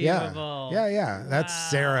 Unbelievable. Yeah. That's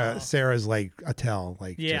Wow. Sarah's like a tell,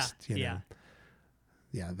 like just, you know. Yeah.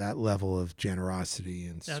 Yeah, that level of generosity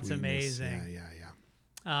and That's sweetness. amazing. Yeah.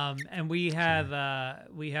 And we have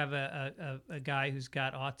a guy who's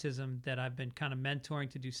got autism that I've been kind of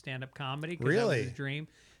mentoring to do stand-up comedy. That was his dream.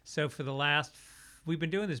 So for we've been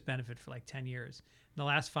doing this benefit for like 10 years. In the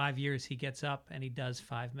last 5 years, he gets up and he does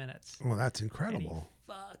 5 minutes. Well, that's incredible. And he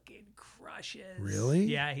fucking crushes. Really?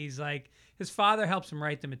 Yeah, he's like, his father helps him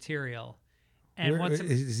write the material. And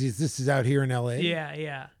this is out here in LA?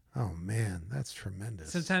 Yeah. Oh man, that's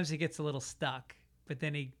tremendous. Sometimes he gets a little stuck, but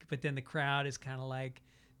then the crowd is kind of like,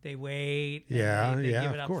 they wait. And they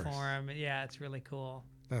give it up for him. Yeah, it's really cool.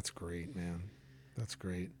 That's great, man. That's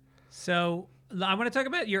great. So I want to talk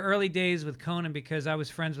about your early days with Conan, because I was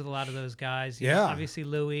friends with a lot of those guys. You know, obviously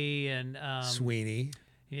Louis and Sweeney.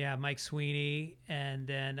 Yeah, Mike Sweeney, and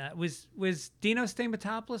then was Dino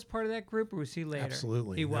Stamatopoulos part of that group, or was he later?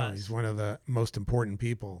 Absolutely, he was. He's one of the most important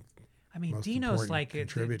people. I mean, Dino's like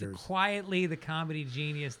quietly the comedy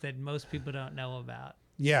genius that most people don't know about.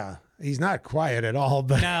 Yeah, he's not quiet at all,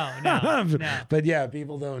 but no. But yeah,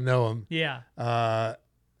 people don't know him. Yeah.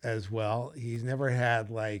 As well, he's never had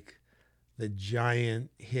like the giant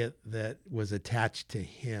hit that was attached to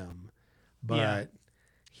him, but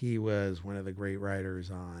he was one of the great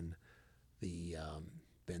writers on the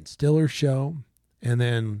Ben Stiller show. And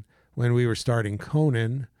then when we were starting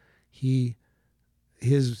Conan, his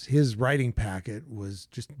writing packet was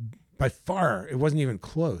just by far, it wasn't even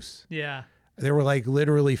close. Yeah. There were like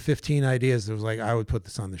literally 15 ideas. It was like, I would put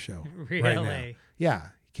this on the show. Really? Right now. Yeah.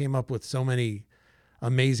 He came up with so many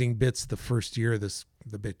amazing bits the first year.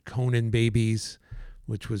 The bit Conan Babies,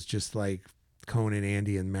 which was just like Conan,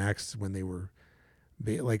 Andy, and Max when they were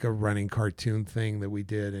like a running cartoon thing that we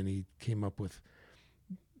did. And he came up with,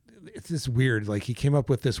 it's this weird, like he came up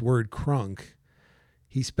with this word crunk.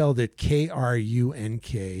 He spelled it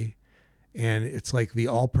Krunk, and it's like the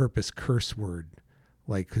all-purpose curse word,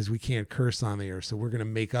 like, because we can't curse on the air, so we're going to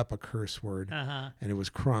make up a curse word. And it was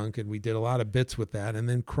crunk, and we did a lot of bits with that. And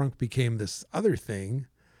then crunk became this other thing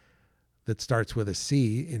that starts with a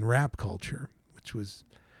C in rap culture, which was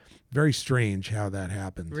very strange how that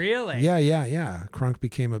happened. Really? Yeah. Crunk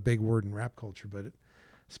became a big word in rap culture, but it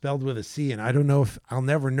spelled with a C, and I don't know if I'll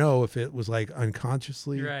never know if it was like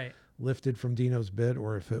unconsciously lifted from Dino's bit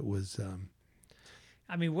or if it was.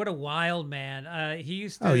 I mean, what a wild man. He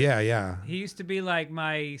used to. Oh yeah. He used to be like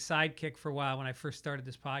my sidekick for a while when I first started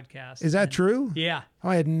this podcast. Is that true? Yeah. Oh,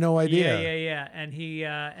 I had no idea. Yeah. And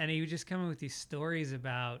he would just come in with these stories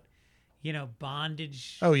about,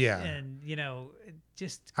 bondage. Oh yeah. And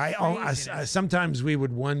just. I sometimes we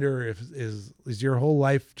would wonder if is your whole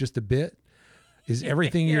life just a bit? Is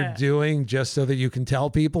everything you're doing just so that you can tell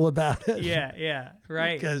people about it? Yeah,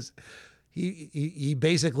 right. Because he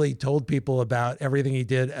basically told people about everything he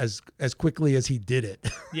did as quickly as he did it.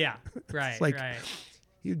 Yeah, right, it's like, right.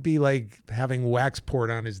 He'd be like having wax poured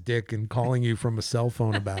on his dick and calling you from a cell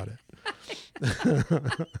phone about it.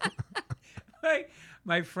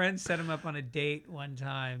 My friend set him up on a date one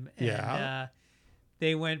time, and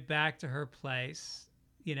they went back to her place,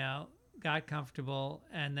 got comfortable,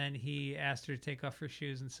 and then he asked her to take off her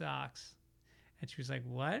shoes and socks, and she was like,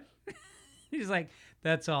 "What?" He's like,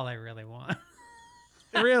 "That's all I really want."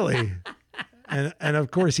 Really? And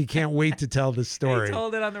of course he can't wait to tell the story. He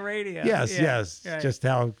told it on the radio. Yes. Right. Just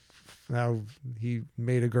how he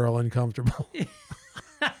made a girl uncomfortable.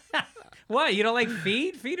 What? You don't like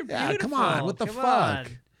feet? Feet are beautiful. Yeah, come on. What the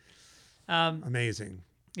fuck? Amazing.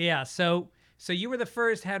 Yeah. So you were the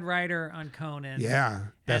first head writer on Conan. Yeah.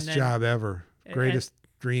 Best job ever. Greatest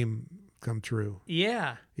dream come true.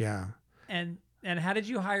 Yeah. Yeah. And how did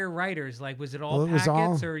you hire writers? Like, was it all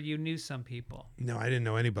packets or you knew some people? No, I didn't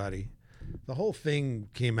know anybody. The whole thing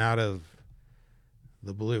came out of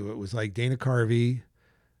the blue. It was like Dana Carvey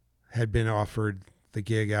had been offered the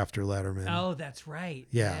gig after Letterman. Oh, that's right.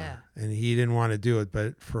 Yeah. And he didn't want to do it,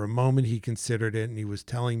 but for a moment he considered it, and he was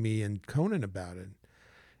telling me and Conan about it.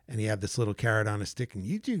 And he had this little carrot on a stick, and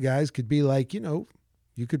you two guys could be like,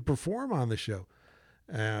 you could perform on the show.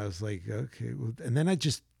 And I was like, okay. And then I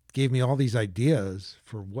just gave me all these ideas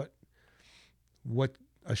for what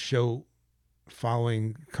a show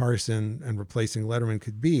following Carson and replacing Letterman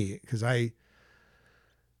could be, because I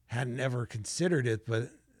hadn't ever considered it, but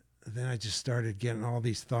then I just started getting all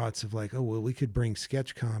these thoughts of like, oh, well, we could bring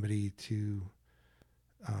sketch comedy to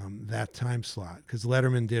that time slot, because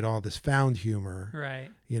Letterman did all this found humor, right?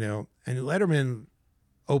 And Letterman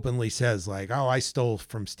openly says like, oh, I stole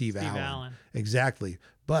from Steve Allen. Exactly.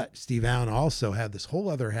 But Steve Allen also had this whole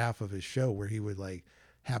other half of his show where he would like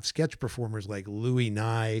have sketch performers like Louis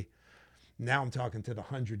Nye. Now I'm talking to the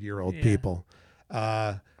 100-year-old people.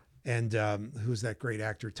 And who's that great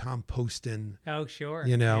actor, Tom Poston? Oh, sure.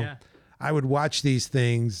 Yeah. I would watch these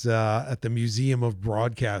things at the Museum of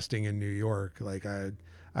Broadcasting in New York. Like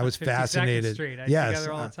I was fascinated. Street. I yes,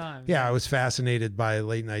 together all the time. Yeah, I was fascinated by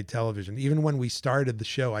late night television. Even when we started the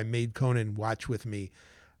show, I made Conan watch with me.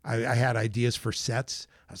 I had ideas for sets.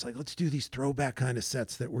 I was like, let's do these throwback kind of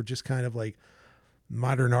sets that were just kind of like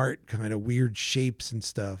modern art, kind of weird shapes and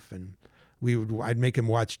stuff. And I'd make him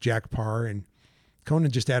watch Jack Parr, and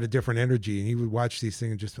Conan just had a different energy, and he would watch these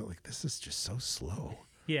things and just felt like, this is just so slow.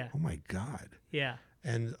 Yeah. Oh my God. Yeah.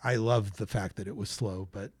 And I loved the fact that it was slow,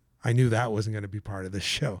 but I knew that wasn't going to be part of the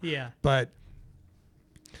show. Yeah. But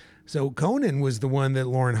so Conan was the one that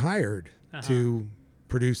Lauren hired to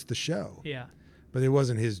produce the show. Yeah. But it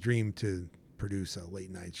wasn't his dream to produce a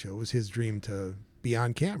late night show. It was his dream to be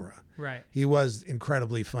on camera. Right. He was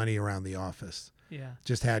incredibly funny around the office. Yeah.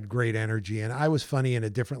 Just had great energy. And I was funny in a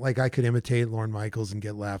different, like I could imitate Lorne Michaels and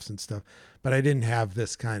get laughs and stuff, but I didn't have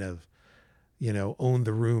this kind of, own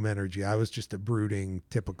the room energy. I was just a brooding,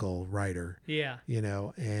 typical writer. Yeah.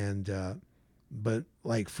 But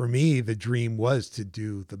like for me, the dream was to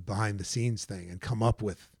do the behind the scenes thing and come up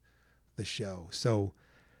with the show. So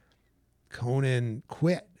Conan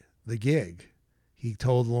quit the gig. He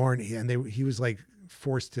told Lauren, he was like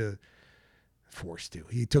forced to.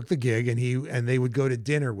 He took the gig, and they would go to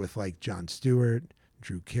dinner with like Jon Stewart,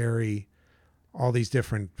 Drew Carey, all these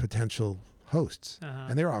different potential hosts,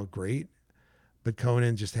 and they're all great. But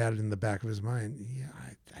Conan just had it in the back of his mind. Yeah,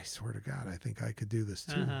 I swear to God, I think I could do this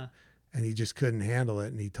too. And he just couldn't handle it.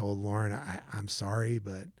 And he told Lauren, I'm sorry,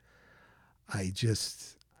 but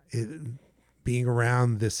being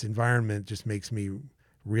around this environment just makes me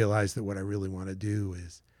realize that what I really want to do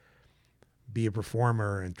is be a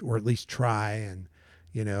performer, or at least try. And,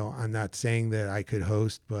 I'm not saying that I could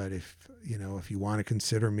host, but if you want to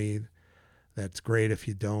consider me, that's great. If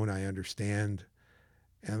you don't, I understand.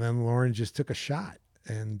 And then Lauren just took a shot,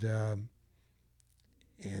 and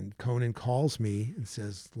Conan calls me and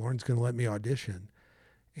says, Lauren's going to let me audition.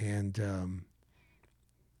 And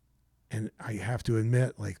I have to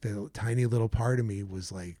admit, like the tiny little part of me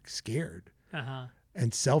was like scared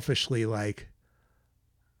and selfishly like,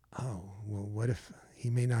 oh, well, what if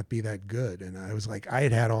he may not be that good? And I was like, I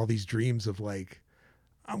had all these dreams of like,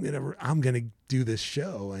 I'm going to do this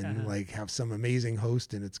show and like have some amazing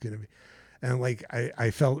host, and it's going to be, and like, I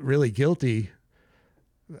felt really guilty,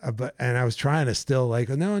 and I was trying to still like,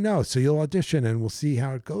 no. So you'll audition and we'll see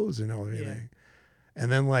how it goes and everything. Yeah.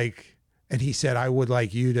 And then and he said, I would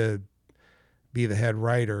like you to be the head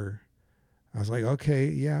writer. I was like, okay,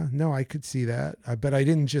 yeah, no, I could see that. But I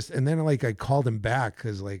didn't and then like I called him back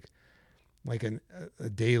because like a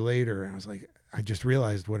day later, and I was like, I just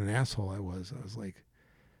realized what an asshole I was. I was like,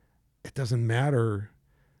 it doesn't matter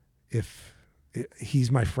if he's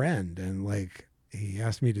my friend, and like he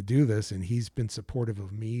asked me to do this, and he's been supportive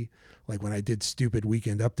of me. Like when I did stupid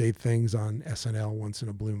Weekend Update things on SNL once in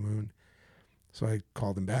a blue moon. So I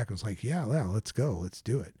called him back. I was like, yeah, let's go. Let's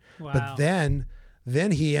do it. Wow. But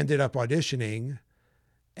then he ended up auditioning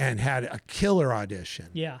and had a killer audition.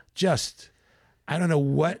 Yeah. I don't know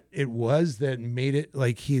what it was that made it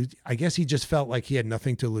like I guess he just felt like he had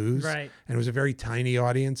nothing to lose. Right. And it was a very tiny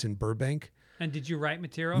audience in Burbank. And did you write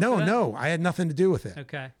material? No, I had nothing to do with it.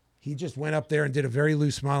 Okay. He just went up there and did a very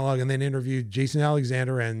loose monologue, and then interviewed Jason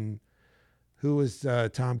Alexander and who was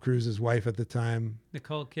Tom Cruise's wife at the time?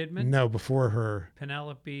 Nicole Kidman? No, before her.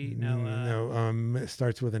 Penelope? No. It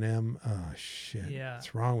starts with an M. Oh, shit. Yeah.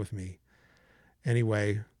 What's wrong with me?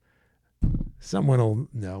 Anyway, someone will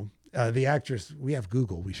know. The actress, we have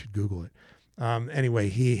Google. We should Google it. Anyway,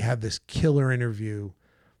 he had this killer interview.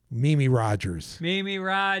 Mimi Rogers.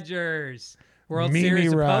 World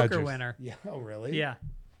Series of Poker winner. Yeah. Oh, really? Yeah.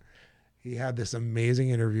 He had this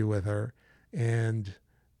amazing interview with her. And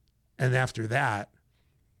after that,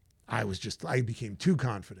 I became too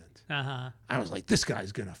confident. I was like, this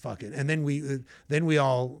guy's gonna fuck it. And then we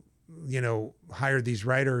all, hired these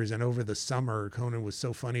writers, and over the summer, Conan was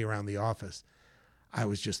so funny around the office. I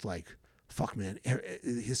was just like, fuck, man,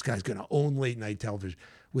 this guy's gonna own late night television.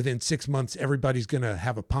 Within 6 months, everybody's gonna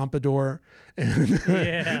have a pompadour, and,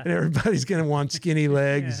 and everybody's gonna want skinny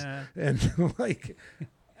legs, and like,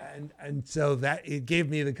 and so that it gave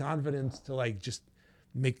me the confidence to like just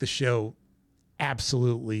make the show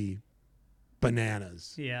absolutely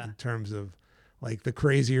bananas in terms of like the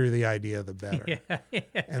crazier the idea, the better.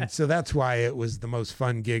 And so that's why it was the most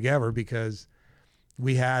fun gig ever, because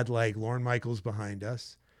we had like Lorne Michaels behind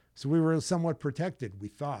us. So we were somewhat protected, we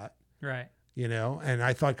thought. Right. And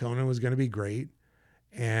I thought Conan was going to be great.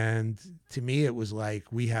 And to me, it was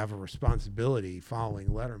like, we have a responsibility following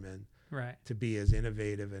Letterman to be as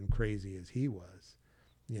innovative and crazy as he was,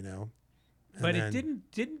 But it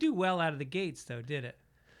didn't do well out of the gates, though, did it?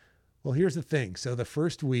 Well, here's the thing. So the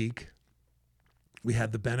first week, we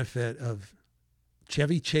had the benefit of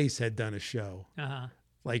Chevy Chase had done a show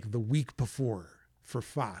like the week before for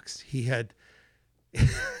Fox. He had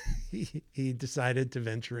he decided to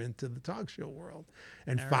venture into the talk show world,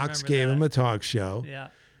 and Fox gave him a talk show. Yeah.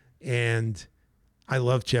 And I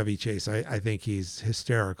love Chevy Chase. I think he's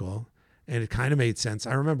hysterical, and it kind of made sense.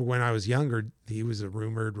 I remember when I was younger, he was a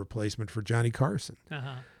rumored replacement for Johnny Carson.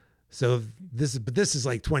 So this is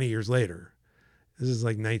like 20 years later. This is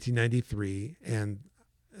like 1993, and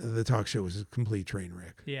the talk show was a complete train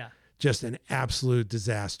wreck. Yeah. Just an absolute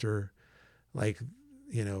disaster. Like,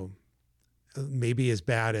 maybe as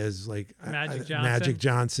bad as like Magic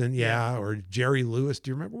Johnson. Yeah. Or Jerry Lewis.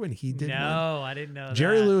 Do you remember when he did one? No, I didn't know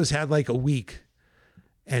Jerry that. Lewis had like a week,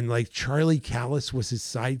 and like Charlie Callis was his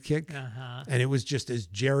sidekick. And it was just as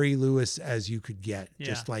Jerry Lewis as you could get.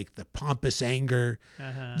 Just like the pompous anger.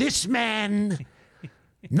 This man,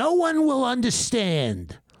 no one will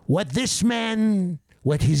understand what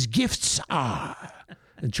his gifts are.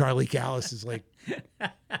 And Charlie Callis is like,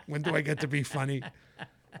 when do I get to be funny?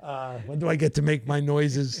 When do I get to make my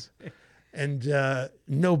noises? And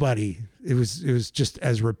nobody. It was just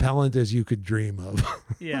as repellent as you could dream of.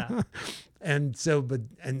 Yeah. And so,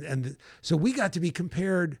 so we got to be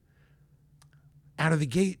compared out of the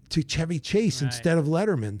gate to Chevy Chase instead of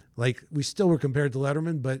Letterman. Like, we still were compared to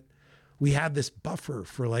Letterman, but we had this buffer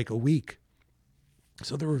for like a week.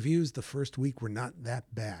 So the reviews the first week were not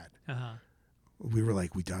that bad. We were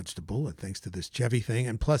like, we dodged a bullet thanks to this Chevy thing.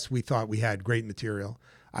 And plus, we thought we had great material.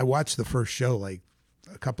 I watched the first show like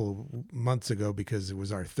a couple of months ago because it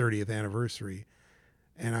was our 30th anniversary.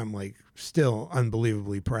 And I'm like still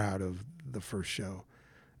unbelievably proud of the first show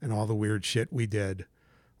and all the weird shit we did.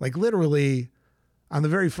 Like, literally on the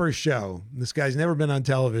very first show, this guy's never been on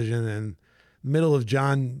television, and middle of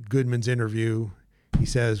John Goodman's interview, he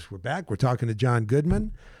says, we're back. We're talking to John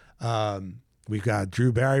Goodman. We've got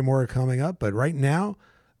Drew Barrymore coming up, but right now,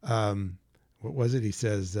 what was it? He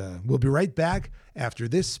says, we'll be right back after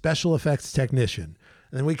this special effects technician.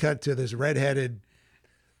 And then we cut to this redheaded,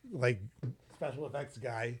 like, special effects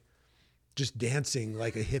guy just dancing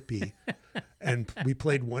like a hippie. And we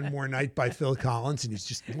played One More Night by Phil Collins, and he's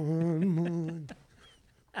just, one more.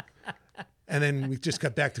 And then we just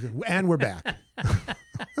cut back to, and we're back.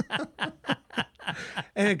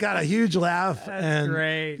 And it got a huge laugh. That's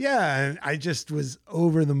great. Yeah, and I just was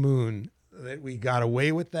over the moon that we got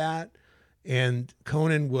away with that. And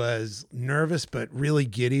Conan was nervous but really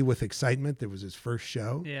giddy with excitement. It was his first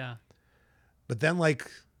show. Yeah. But then like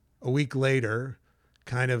a week later,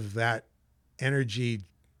 kind of that energy,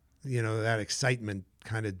 that excitement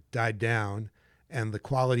kind of died down, and the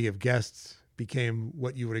quality of guests became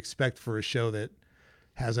what you would expect for a show that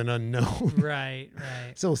has an unknown. Right.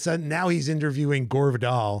 So now he's interviewing Gore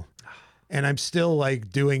Vidal, and I'm still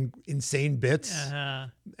like doing insane bits.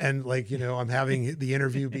 And like, I'm having the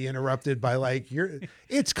interview be interrupted by like,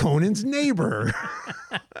 it's Conan's neighbor.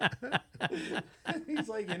 He's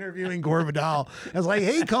like interviewing Gore Vidal. I was like,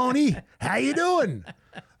 hey, Coney, how you doing?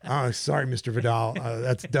 Oh, sorry, Mr. Vidal.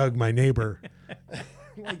 That's Doug, my neighbor.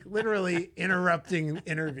 Like literally interrupting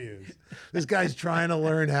interviews. This guy's trying to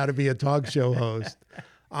learn how to be a talk show host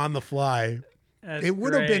on the fly. It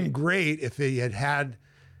would have been great if he had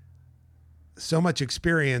so much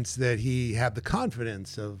experience that he had the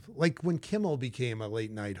confidence of, like when Kimmel became a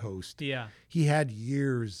late night host. Yeah. He had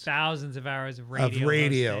years. Thousands of hours of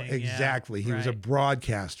radio. Hosting. Exactly. He was a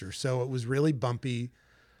broadcaster. So it was really bumpy,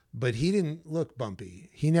 but he didn't look bumpy.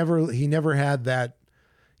 He never had that.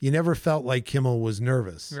 You never felt like Kimmel was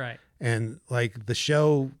nervous. Right. And like the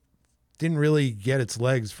show didn't really get its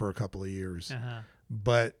legs for a couple of years,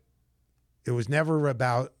 but it was never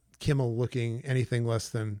about Kimmel looking anything less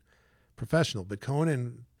than professional. But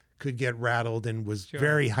Conan could get rattled and was Sure.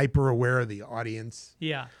 very hyper aware of the audience.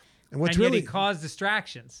 Yeah. And what's and yet really he caused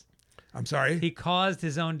distractions. I'm sorry. He caused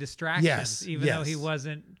his own distractions, Yes, even though yes. he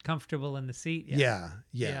wasn't comfortable in the seat yet.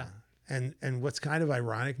 Yeah. And what's kind of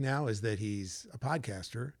ironic now is that he's a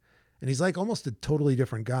podcaster, and he's like almost a totally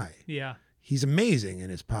different guy. Yeah. He's amazing in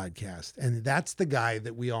his podcast, and that's the guy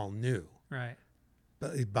that we all knew. Right.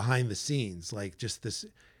 Behind the scenes, like just this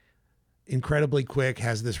incredibly quick,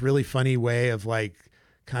 has this really funny way of like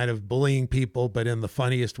kind of bullying people, but in the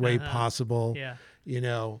funniest way possible. Yeah. You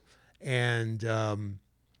know, and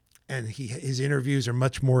his interviews are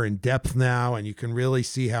much more in depth now, and you can really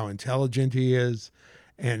see how intelligent he is,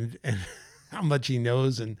 and how much he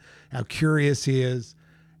knows, and how curious he is.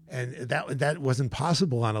 And that wasn't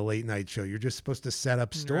possible on a late night show. You're just supposed to set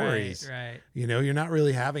up stories. Right. You know, you're not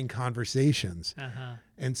really having conversations.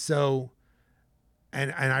 And so,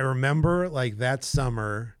 and I remember like that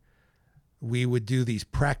summer, we would do these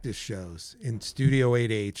practice shows in Studio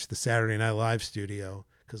 8H, the Saturday Night Live studio,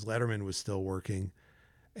 because Letterman was still working.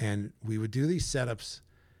 And we would do these setups,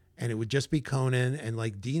 and it would just be Conan, and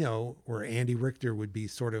like Dino or Andy Richter would be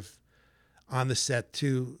sort of on the set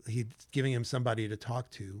too. He's giving him somebody to talk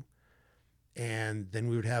to. And then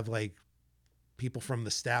we would have like people from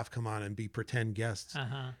the staff come on and be pretend guests.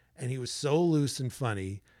 And he was so loose and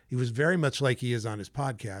funny. He was very much like he is on his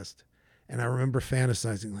podcast. And I remember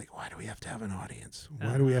fantasizing like, why do we have to have an audience?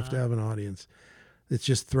 Why do we have to have an audience? It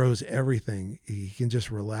just throws everything. He can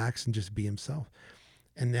just relax and just be himself.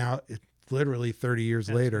 And now it's literally 30 years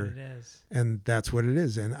later. What it is. And that's what it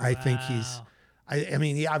is. And I think I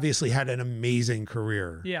mean, he obviously had an amazing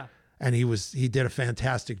career. Yeah. And he did a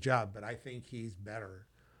fantastic job, but I think he's better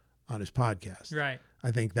on his podcast. Right.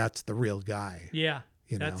 I think that's the real guy. Yeah.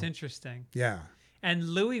 You That's know? interesting. Yeah. And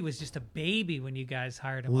Louis was just a baby when you guys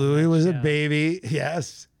hired him. Louis was a baby.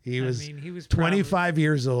 Yes. He was 25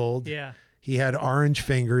 years old. Yeah. He had orange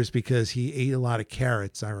fingers because he ate a lot of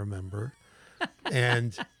carrots, I remember.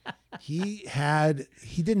 And he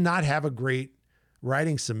did not have a great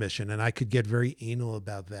writing submission, and I could get very anal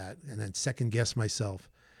about that and then second guess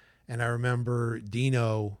myself. And I remember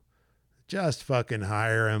Dino just fucking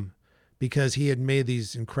hire him because he had made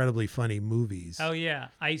these incredibly funny movies. Oh yeah,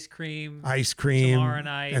 Ice Cream. Tomorrow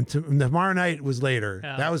Night. And Tomorrow Night was later.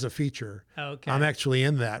 Oh. That was a feature. Okay. I'm actually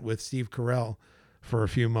in that with Steve Carell for a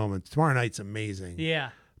few moments. Tomorrow Night's amazing.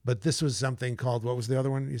 Yeah. But this was something called, what was the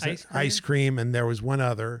other one you said? Ice Cream? Ice Cream, and there was one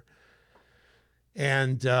other.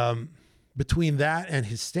 And between that and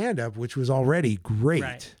his stand-up, which was already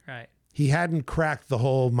great, Right. he hadn't cracked the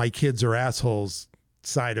whole "my kids are assholes"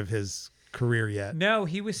 side of his career yet. No,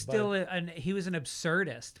 he was still he was an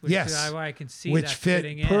absurdist, which Yes, is why I can see which that fit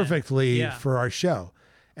fitting in. perfectly for our show.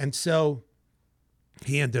 And so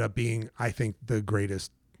he ended up being, I think, the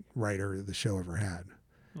greatest writer the show ever had.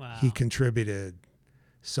 Wow. He contributed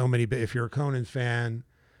so many. If you're a Conan fan,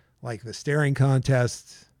 like the staring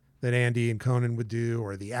contests that Andy and Conan would do,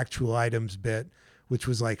 or the actual items bit, which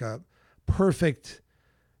was like a perfect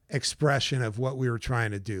expression of what we were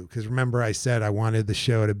trying to do. Because remember, I said I wanted the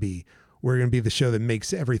show to be, we're going to be the show that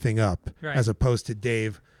makes everything up, as opposed to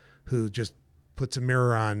Dave, who just puts a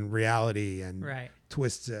mirror on reality and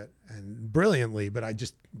twists it and brilliantly. But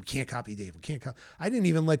we can't copy Dave. We can't copy. I didn't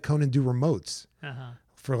even let Conan do remotes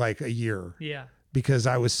for like a year. Yeah. Because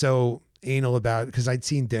I was so anal about it, because I'd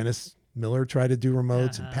seen Dennis Miller try to do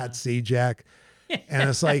remotes and Pat Sajak. And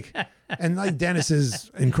it's like, and like Dennis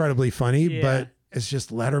is incredibly funny, but it's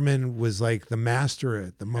just Letterman was like the master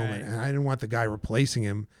at the moment. And I didn't want the guy replacing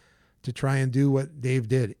him to try and do what Dave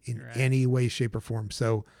did in any way, shape, or form.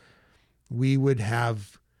 So we would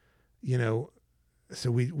have, so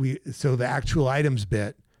so the actual items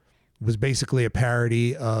bit was basically a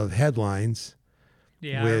parody of Headlines.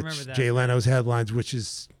 Yeah, I remember that. Jay Leno's Headlines, which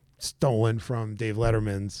is stolen from Dave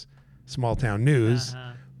Letterman's Small Town News.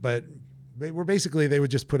 But they would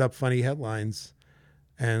just put up funny headlines.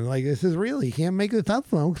 And like, this is real. You can't make it up,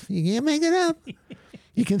 folks. You can't make it up.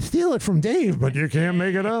 You can steal it from Dave, but you can't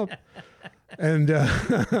make it up. And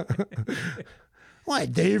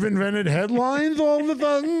what? Dave invented headlines all of a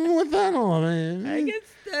sudden? What's that all? I get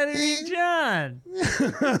stuttering John.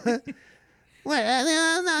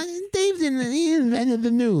 Well, Dave he invented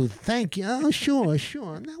the news. Thank you. Oh,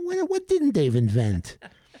 sure. Now, what didn't Dave invent?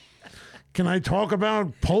 Can I talk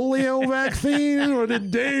about polio vaccine, or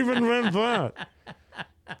did Dave invent that?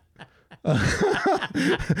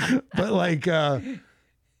 But like,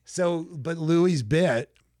 but Louis'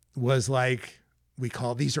 bit was like,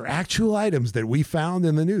 these are actual items that we found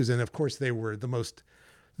in the news. And of course they were the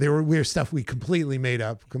we were stuff we completely made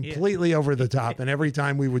up, completely over the top. And every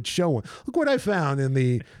time we would show one, look what I found in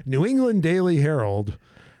the New England Daily Herald.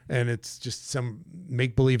 And it's just some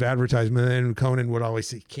make-believe advertisement. And Conan would always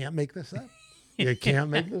say, can't make this up. You can't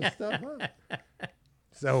make this stuff up.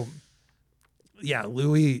 So, yeah,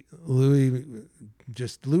 Louis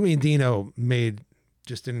and Dino made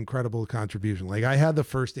just an incredible contribution. Like, I had the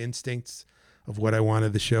first instincts of what I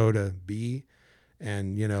wanted the show to be.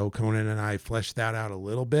 And, you know, Conan and I fleshed that out a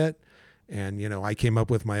little bit. And, you know, I came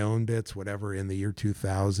up with my own bits, whatever, in the year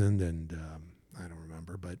 2000. And I don't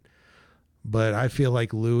remember. But I feel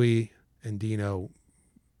like Louis and Dino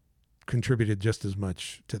contributed just as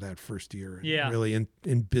much to that first year. Really in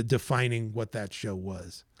defining what that show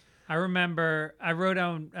was. I remember I wrote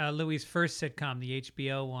on Louis' first sitcom, the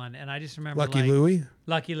HBO one, and I just remember Lucky Louie?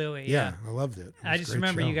 Lucky Louie, yeah. I loved it. I just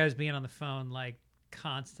remember you guys being on the phone like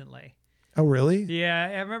constantly. Oh, really? Yeah,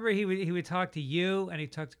 I remember he would talk to you and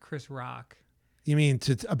he'd talk to Chris Rock. You mean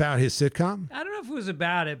about his sitcom? I don't know if it was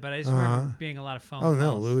about it, but I just remember being a lot of phone calls.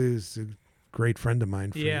 No, Louis was a great friend of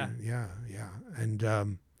mine. Yeah. And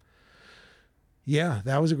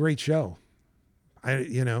that was a great show.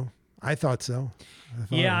 I thought so.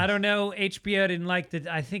 I don't know. HBO didn't like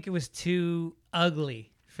I think it was too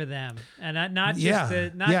ugly for them, and not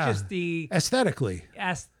just the aesthetically.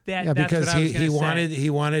 Because he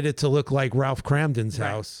wanted it to look like Ralph Cramden's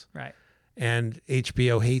house, right? And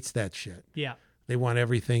HBO hates that shit. Yeah, they want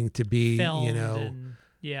everything to be, filmed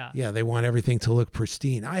they want everything to look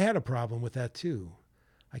pristine. I had a problem with that too.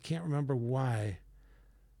 I can't remember why.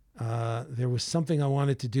 There was something I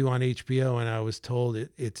wanted to do on HBO, and I was told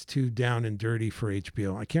it's too down and dirty for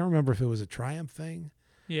HBO. I can't remember if it was a Triumph thing.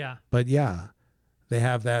 Yeah. But yeah, they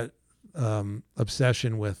have that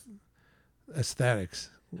obsession with aesthetics.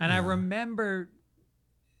 And I remember,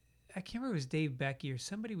 I can't remember if it was Dave Becky or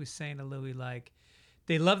somebody was saying to Louis, like,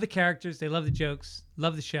 they love the characters, they love the jokes,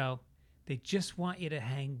 love the show. They just want you to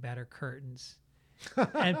hang better curtains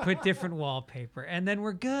and put different wallpaper, and then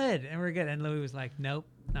we're good. And Louis was like, nope,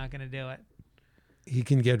 not going to do it. He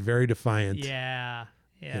can get very defiant. Yeah.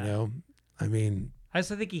 You know, I mean, I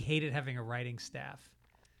also think he hated having a writing staff.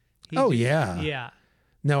 Yeah.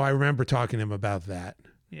 No, I remember talking to him about that.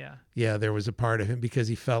 Yeah. Yeah, there was a part of him because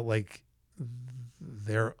he felt like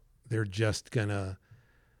they're just gonna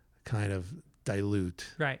kind of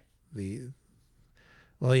dilute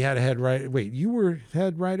Well, he had a head writer. Wait, you were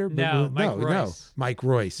head writer? No, Mike Royce. Mike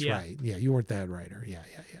Royce, right. Yeah, you weren't the head writer. Yeah.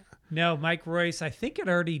 No, Mike Royce, I think had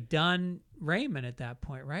already done Raymond at that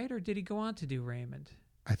point, right? Or did he go on to do Raymond?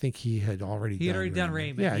 I think he had already done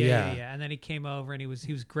Raymond. Yeah. And then he came over and he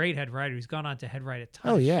was great head writer. He's gone on to head write a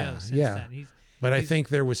ton of shows since then. But I think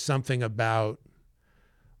there was something about,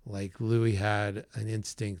 like, Louis had an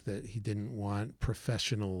instinct that he didn't want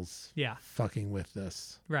professionals fucking with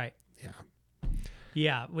this. Right. Yeah.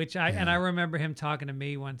 Yeah, and I remember him talking to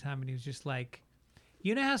me one time, and he was just like,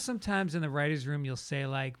 you know how sometimes in the writer's room you'll say,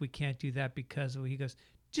 like, we can't do that because he goes,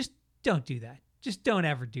 just don't do that. Just don't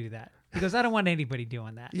ever do that. He goes, I don't want anybody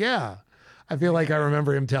doing that. Yeah. I feel like I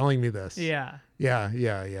remember him telling me this. Yeah. Yeah.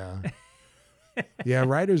 Yeah,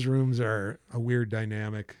 writers' rooms are a weird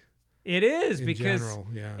dynamic. It is, because general,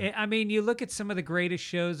 I mean, you look at some of the greatest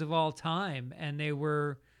shows of all time, and they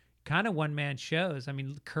were kind of one-man shows. I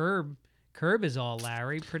mean, Curb is all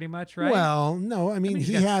Larry, pretty much, right? Well, no, I mean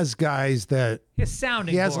he has guys that he has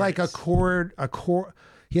sounding. He has boards. like a core.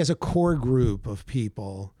 He has a core group of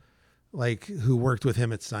people, like, who worked with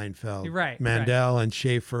him at Seinfeld. Right. Mandel and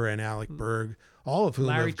Schaefer and Alec Berg, all of whom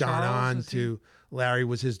Larry have gone on to. Larry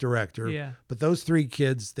was his director. Yeah. But those three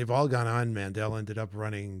kids, they've all gone on. Mandel ended up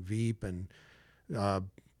running Veep, and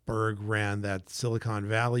Berg ran that Silicon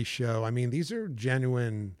Valley show. I mean, these are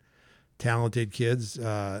genuine, talented kids.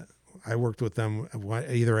 I worked with them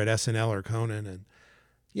either at SNL or Conan. And,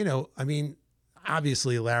 you know, I mean,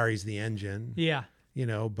 obviously Larry's the engine. Yeah. You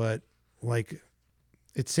know, but, like,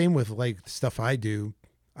 it's same with, like, stuff I do.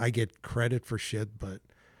 I get credit for shit, but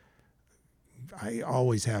I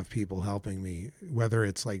always have people helping me, whether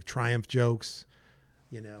it's like Triumph jokes,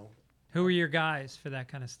 you know. Who are your guys for that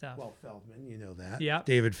kind of stuff? Well, Feldman, you know that. Yeah.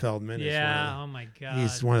 David Feldman. Yeah. Oh my God.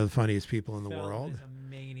 He's one of the funniest people in the world. He's a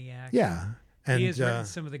maniac. Yeah. And he has written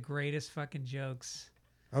some of the greatest fucking jokes.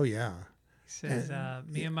 Oh yeah. He says,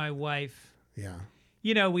 me and my wife. Yeah.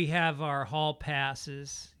 You know, we have our hall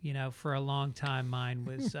passes. You know, for a long time, mine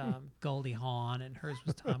was Goldie Hawn, and hers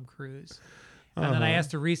was Tom Cruise. And then I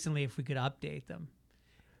asked her recently if we could update them.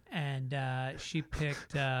 And she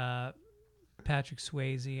picked Patrick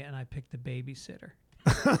Swayze, and I picked The Babysitter.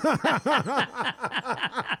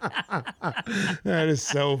 That is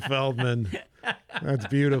so Feldman. That's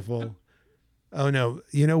beautiful. Oh no.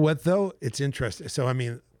 You know what though? It's interesting. So I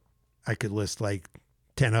mean, I could list like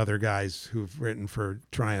 10 other guys who've written for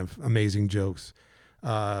Triumph amazing jokes,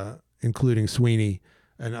 including Sweeney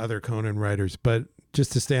and other Conan writers. But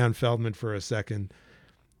just to stay on Feldman for a second,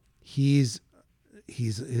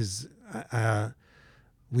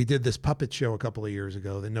 we did this puppet show a couple of years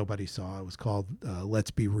ago that nobody saw. It was called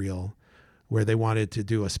Let's Be Real, where they wanted to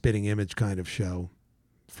do a spitting image kind of show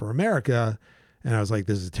for America. And I was like,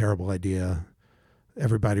 this is a terrible idea.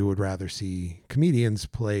 Everybody would rather see comedians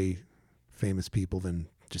play famous people than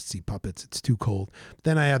just see puppets. It's too cold. But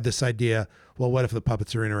then I had this idea, well, what if the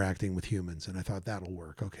puppets are interacting with humans? And I thought that'll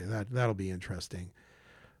work. Okay, that'll be interesting.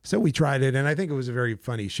 So we tried it, and I think it was a very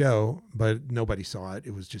funny show, but nobody saw it.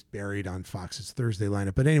 It was just buried on Fox's Thursday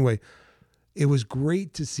lineup. But anyway, it was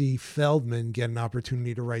great to see Feldman get an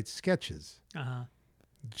opportunity to write sketches. Uh-huh.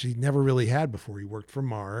 She never really had before. He worked for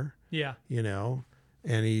Marr. Yeah. You know,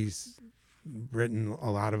 and he's written a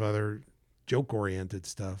lot of other joke-oriented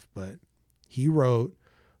stuff, but he wrote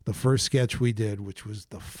the first sketch we did, which was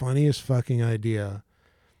the funniest fucking idea.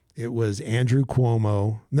 It was Andrew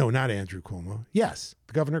Cuomo. No, not Andrew Cuomo. Yes,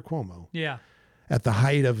 Governor Cuomo. Yeah. At the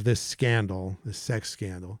height of this scandal, this sex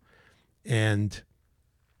scandal. But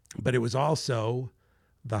it was also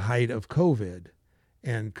the height of COVID.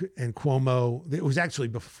 And Cuomo, it was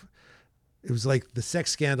actually, it was like the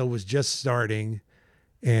sex scandal was just starting.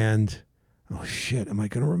 And, oh shit, am I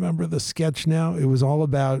going to remember the sketch now? It was all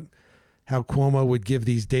about how Cuomo would give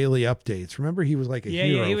these daily updates. Remember, he was like a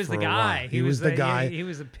hero. Yeah, he was for the a guy. while. He was the guy. He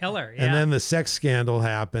was a pillar. Yeah. And then the sex scandal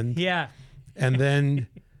happened. Yeah. And then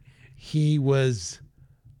he was,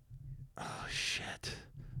 oh shit.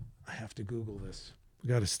 I have to Google this. We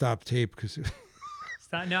got to stop tape because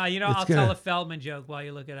No, I'll tell a Feldman joke while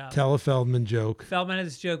you look it up. Tell a Feldman joke. Feldman has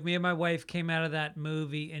this joke. Me and my wife came out of that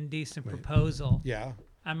movie, Indecent Proposal. Yeah.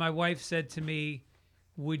 And my wife said to me,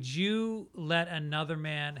 would you let another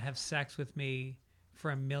man have sex with me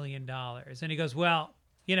for $1 million? And he goes, well,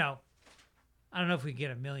 I don't know if we could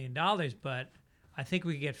get $1 million, but I think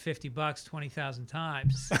we could get $50 20,000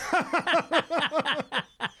 times.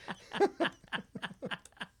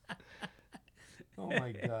 Oh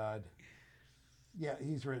my God. Yeah,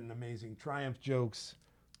 he's written amazing Triumph jokes,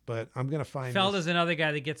 but I'm going to find Felda's another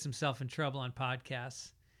guy that gets himself in trouble on podcasts.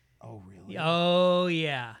 Oh, really? Oh,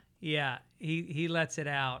 yeah. Yeah. He lets it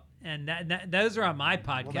out. And those are on my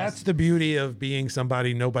podcast. Well, that's the beauty of being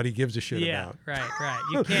somebody nobody gives a shit about. Right.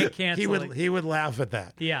 You can't cancel He would laugh at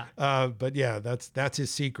that. Yeah. But yeah, that's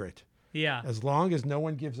his secret. Yeah. As long as no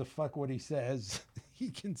one gives a fuck what he says,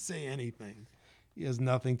 he can say anything. He has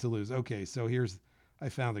nothing to lose. Okay, so I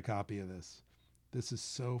found a copy of this. This is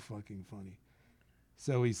so fucking funny.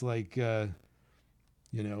 So he's like, I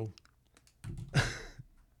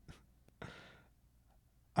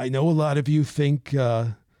know a lot of you think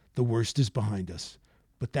the worst is behind us,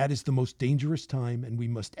 but that is the most dangerous time, and we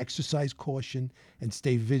must exercise caution and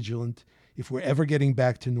stay vigilant if we're ever getting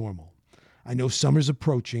back to normal. I know summer's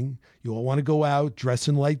approaching. You all want to go out, dress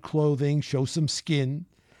in light clothing, show some skin,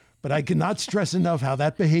 but I cannot stress enough how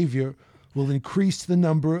that behavior will increase the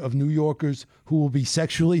number of New Yorkers who will be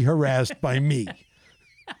sexually harassed by me.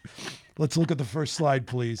 Let's look at the first slide,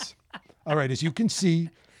 please. All right, as you can see,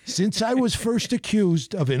 since I was first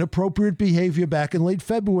accused of inappropriate behavior back in late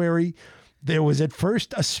February, there was at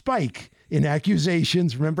first a spike in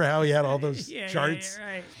accusations. Remember how he had all those charts? Yeah,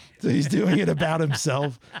 right. So he's doing it about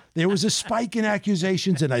himself. There was a spike in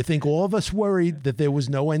accusations, and I think all of us worried that there was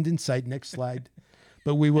no end in sight. Next slide.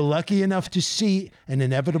 But we were lucky enough to see an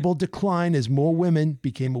inevitable decline as more women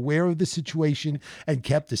became aware of the situation and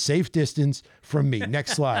kept a safe distance from me.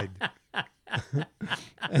 Next slide.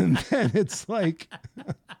 And then it's like,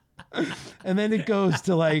 and then it goes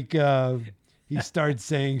to like, he starts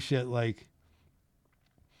saying shit like,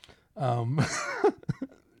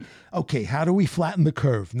 okay, how do we flatten the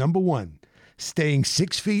curve? Number one, staying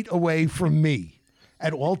 6 feet away from me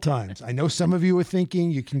at all times. I know some of you are thinking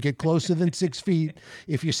you can get closer than 6 feet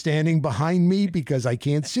if you're standing behind me because I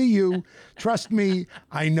can't see you. Trust me,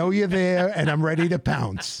 I know you're there and I'm ready to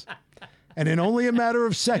pounce. And in only a matter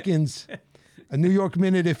of seconds, a New York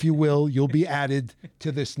minute, if you will, you'll be added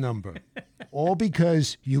to this number. All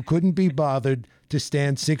because you couldn't be bothered to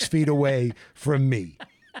stand 6 feet away from me.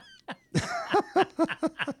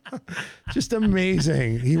 Just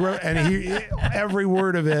amazing. He wrote, and every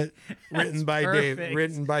word of it written by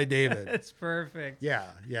David. That's perfect.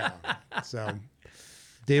 Yeah. So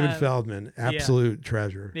David Feldman, absolute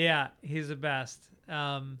treasure. Yeah, he's the best.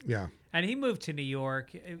 Yeah. And he moved to New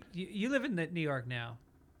York. You live in New York now.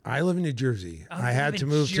 I live in New Jersey. Oh, I had to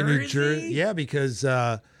move to New Jersey. Yeah, because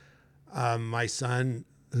my son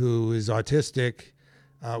who is autistic,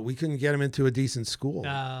 we couldn't get him into a decent school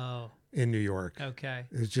Oh, in New York. okay.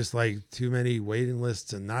 It was just like too many waiting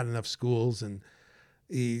lists and not enough schools. And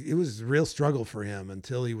it was a real struggle for him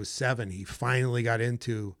until he was 7. He finally got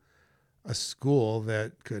into a school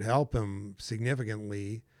that could help him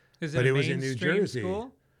significantly. Is it but a it was in New mainstream Jersey.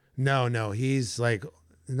 school? No. He's like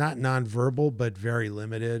not nonverbal, but very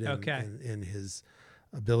limited in his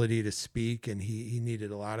ability to speak. And he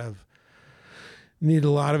needed a lot of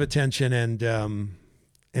attention.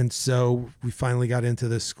 And so we finally got into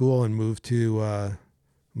this school and moved to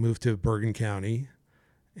Bergen County.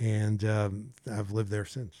 And I've lived there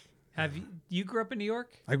since. Have you grew up in New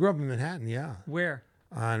York? I grew up in Manhattan, yeah. Where?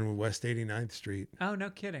 On West 89th Street. Oh, no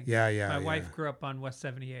kidding. Yeah. My wife grew up on West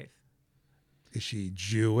 78th. Is she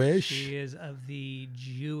Jewish? She is of the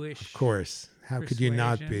Jewish. Of course. How could you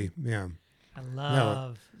not be? Yeah. I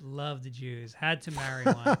love the Jews. Had to marry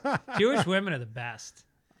one. Jewish women are the best.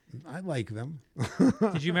 I like them.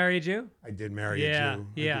 Did you marry a Jew? I did marry a Jew.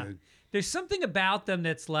 Yeah. There's something about them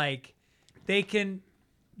that's like they can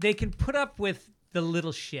put up with the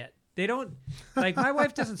little shit. They don't like my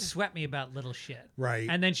wife doesn't sweat me about little shit. Right.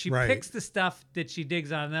 And then she picks the stuff that she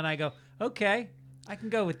digs on, and then I go, okay, I can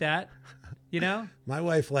go with that. You know? My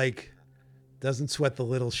wife doesn't sweat the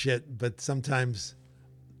little shit, but sometimes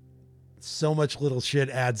so much little shit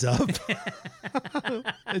adds up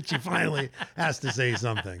that she finally has to say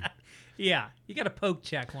something. Yeah. You got to poke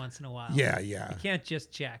check once in a while. Yeah. You can't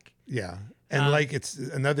just check. Yeah. And it's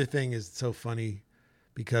another thing is so funny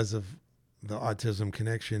because of the autism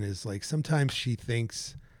connection is like sometimes she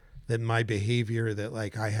thinks that my behavior that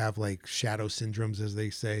like I have like shadow syndromes, as they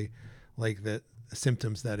say, like that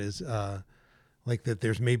symptoms that is like that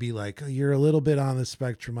there's maybe like you're a little bit on the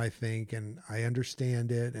spectrum, I think, and I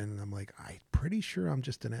understand it. And I'm like, I'm pretty sure I'm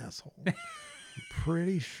just an asshole. I'm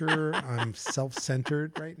pretty sure I'm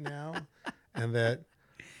self-centered right now and that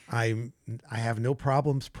I have no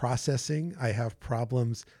problems processing. I have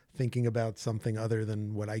problems thinking about something other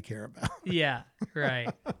than what I care about. Yeah, right.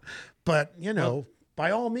 But,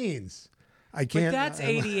 by all means, I can't. But that's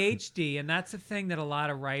ADHD, and that's the thing that a lot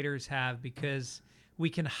of writers have because we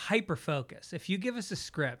can hyper focus. If you give us a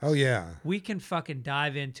script, oh yeah, we can fucking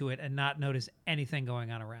dive into it and not notice anything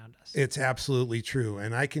going on around us. It's absolutely true.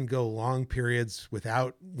 And I can go long periods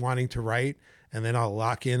without wanting to write, and then I'll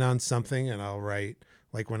lock in on something and I'll write,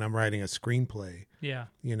 like when I'm writing a screenplay. Yeah.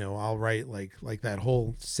 I'll write like that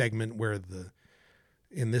whole segment where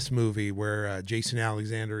in this movie where Jason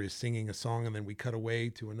Alexander is singing a song and then we cut away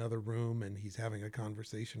to another room and he's having a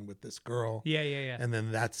conversation with this girl. Yeah. And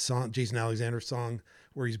then that song, Jason Alexander's song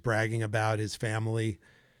where he's bragging about his family,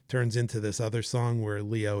 turns into this other song where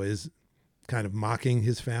Leo is kind of mocking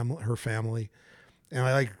her family.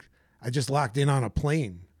 And I just locked in on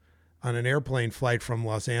an airplane flight from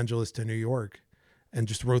Los Angeles to New York and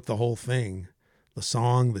just wrote the whole thing. The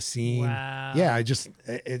song, the scene. Wow. Yeah, it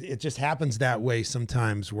just happens that way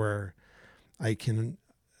sometimes where I'm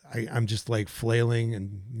just like flailing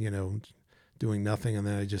and, doing nothing. And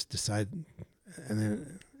then I just decide and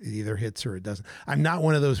then it either hits or it doesn't. I'm not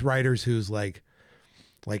one of those writers who's like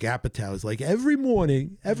Apatow is like every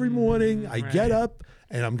morning I get up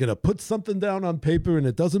and I'm going to put something down on paper and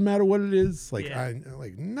it doesn't matter what it is.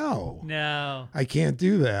 No, I can't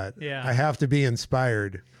do that. Yeah. I have to be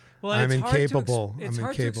inspired. Well, I'm incapable. It's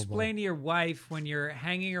hard to explain to your wife when you're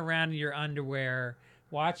hanging around in your underwear,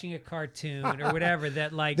 watching a cartoon or whatever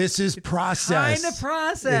that like this is process. Kind of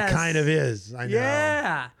process. It kind of is. I know.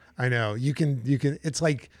 Yeah. I know. You can. It's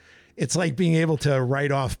like being able to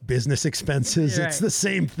write off business expenses. Right. It's the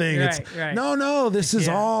same thing. Right. No. This is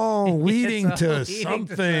all leading to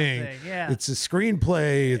something. Yeah. It's a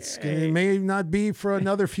screenplay. It may not be for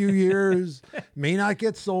another few years. May not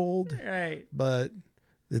get sold. Right. But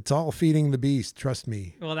it's all feeding the beast. Trust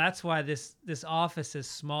me. Well, that's why this office, as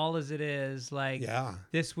small as it is,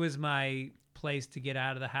 this was my place to get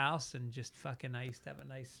out of the house and just fucking. I used to have a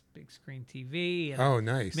nice big screen TV and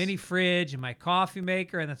nice mini fridge and my coffee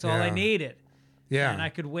maker, and that's all I needed. Yeah, and I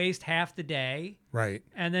could waste half the day. Right.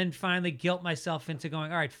 And then finally guilt myself into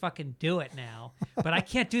going, all right, fucking do it now. But I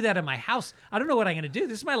can't do that in my house. I don't know what I'm going to do.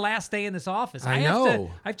 This is my last day in this office. I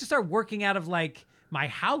have to start working out of my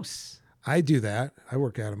house. I do that. I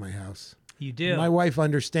work out of my house. You do? My wife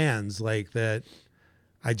understands that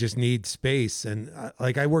I just need space. And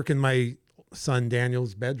I work in my son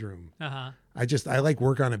Daniel's bedroom. Uh-huh. I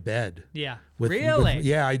work on a bed. Yeah. Really?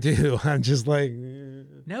 Yeah, I do. I'm just like.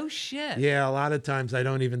 No shit. Yeah, a lot of times I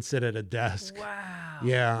don't even sit at a desk. Wow.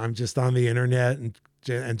 Yeah, I'm just on the internet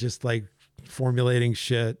and just formulating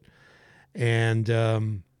shit. And,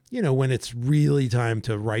 when it's really time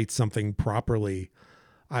to write something properly,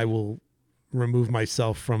 I will remove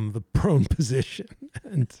myself from the prone position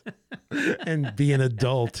and be an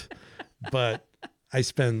adult. But I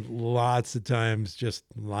spend lots of times just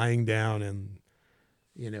lying down and,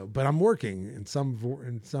 but I'm working in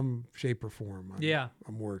some shape or form.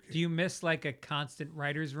 I'm working. Do you miss like a constant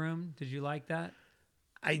writer's room? Did you like that?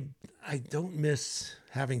 I don't miss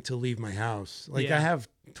having to leave my house. Like Yeah. I have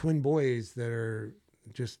twin boys that are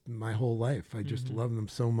just my whole life. I just love them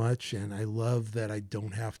so much. And I love that I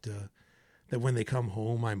don't have to, that when they come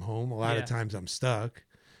home, I'm home. A lot of times I'm stuck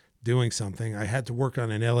doing something. I had to work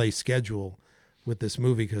on an LA schedule with this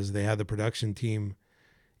movie because they had the production team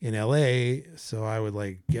in LA. So I would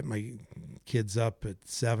like get my kids up at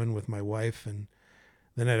 7 with my wife, and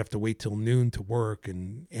then I'd have to wait till noon to work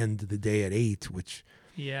and end the day at 8, which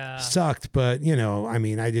sucked. But,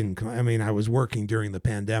 I was working during the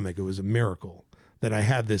pandemic. It was a miracle that I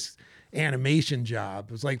had this animation job.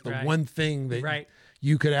 It was like the one thing that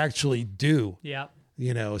you could actually do. Yeah.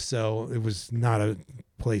 So it was not a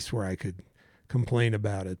place where I could complain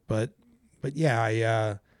about it. But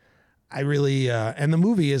yeah, I really, and the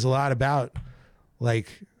movie is a lot about,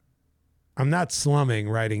 like, I'm not slumming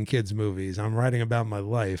writing kids' movies. I'm writing about my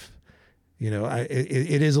life.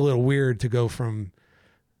 It is a little weird to go from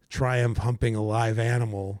Triumph humping a live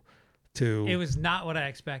animal to... It was not what I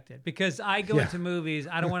expected, because I go into movies,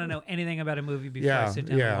 I don't want to know anything about a movie before I sit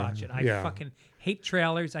down and watch it. I fucking hate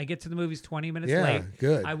trailers. I get to the movies 20 minutes late.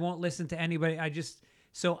 Good. I won't listen to anybody.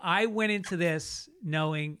 So I went into this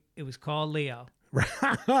knowing it was called Leo.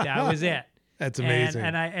 That was it. That's amazing.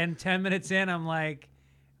 And 10 minutes in, I'm like,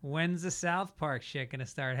 when's the South Park shit gonna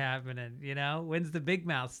start happening? When's the Big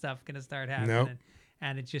Mouth stuff gonna start happening? Nope.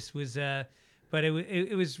 And it just was, but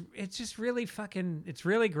it's just really fucking, it's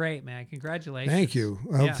really great, man. Congratulations. Thank you.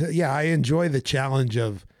 I enjoy the challenge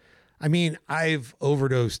of, I've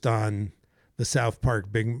overdosed on the South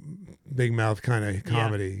Park Big Mouth kind of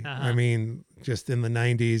comedy. Just in the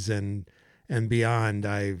 90s and beyond,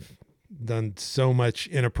 I've done so much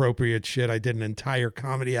inappropriate shit. I did an entire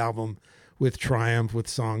comedy album with Triumph with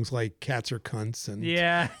songs like Cats Are Cunts and,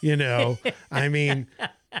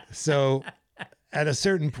 so at a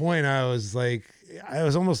certain point I was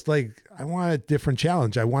almost like, I want a different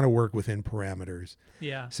challenge. I want to work within parameters.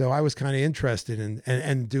 Yeah. So I was kind of interested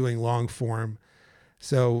in doing long form.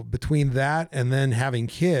 So between that and then having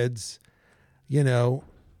kids,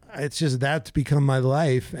 it's just, that's become my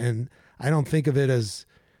life. And I don't think of it as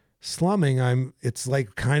slumming. It's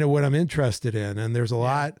like kind of what I'm interested in. And there's a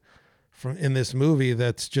lot in this movie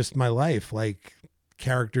that's just my life, like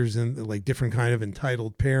characters and like different kind of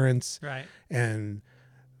entitled parents. Right. And,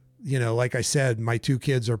 like I said, my 2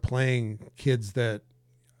 kids are playing kids that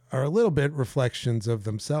are a little bit reflections of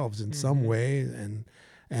themselves in some way.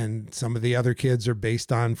 And some of the other kids are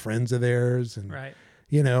based on friends of theirs. And,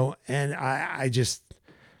 and I just,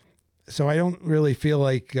 so I don't really feel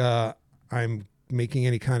like I'm making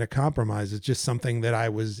any kind of compromise. It's just something that I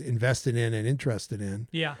was invested in and interested in.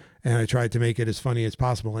 Yeah. And I tried to make it as funny as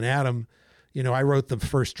possible. And Adam, I wrote the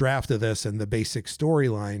first draft of this and the basic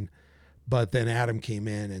storyline, but then Adam came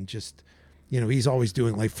in and just, he's always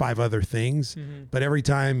doing like 5 other things, but every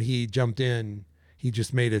time he jumped in, he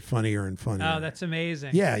just made it funnier and funnier. Oh, that's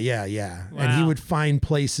amazing. Yeah. Wow. And he would find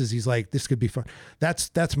places. He's like, this could be fun.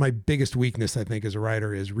 That's my biggest weakness, I think, as a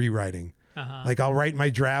writer, is rewriting. Like I'll write my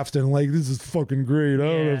draft and like, this is fucking great. I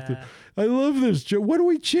don't have to, I love this. What are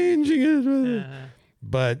we changing it?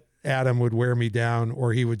 But Adam would wear me down,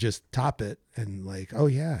 or he would just top it and like, oh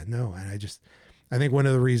yeah, no. And I think one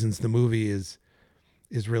of the reasons the movie is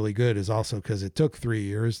really good is also because it took 3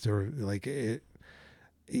 years to like it,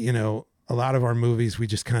 a lot of our movies we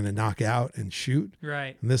just kind of knock out and shoot.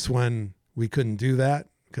 Right. And this one, we couldn't do that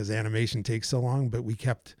because animation takes so long, but we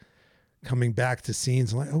kept coming back to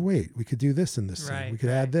scenes like, oh wait, we could do this in this scene. We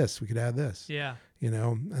could add this. We could add this. Yeah.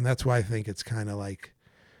 And that's why I think it's kind of like,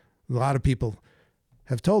 a lot of people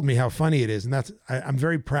have told me how funny it is. And I'm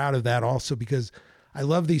very proud of that also, because I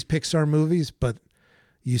love these Pixar movies, but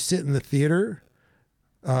you sit in the theater,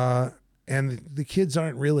 and the kids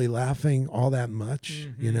aren't really laughing all that much,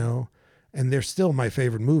 and they're still my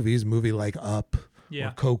favorite movies, movie like Up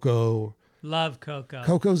or Coco. Love Coco.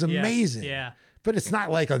 Coco's amazing. Yeah. But it's not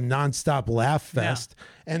like a nonstop laugh fest,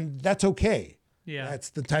 and that's okay. Yeah. That's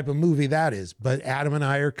the type of movie that is. But Adam and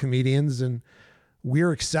I are comedians, and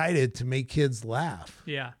we're excited to make kids laugh.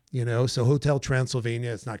 Yeah. So Hotel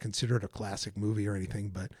Transylvania, it's not considered a classic movie or anything,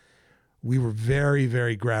 but we were very,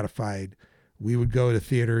 very gratified. We would go to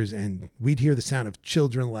theaters and we'd hear the sound of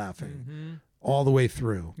children laughing all the way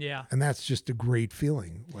through. Yeah. And that's just a great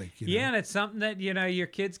feeling. Like, you know. Yeah, and it's something that, your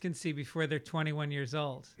kids can see before they're 21 years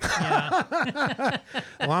old. Well,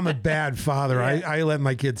 I'm a bad father. Yeah. I let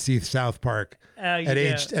my kids see South Park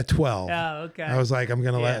at 12. Oh, okay. I was like, I'm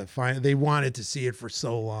going to they wanted to see it for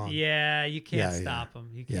so long. Yeah, you can't stop them.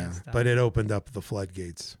 You can't stop but it opened up the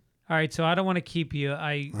floodgates. All right, so I don't want to keep you.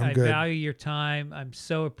 I value your time. I'm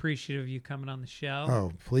so appreciate of you coming on the show.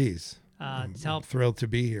 Oh, please. I'm thrilled to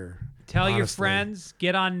be here. Tell your friends,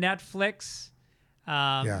 get on Netflix.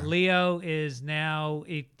 Leo is now,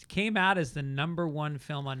 it came out as the #1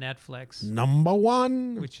 film on Netflix.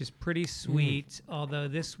 #1? Which is pretty sweet. Although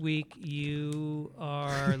this week you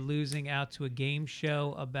are losing out to a game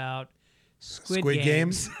show about Squid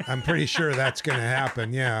Games. I'm pretty sure that's going to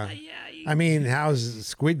happen. Yeah. I mean, how's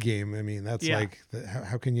Squid Game? I mean, that's like,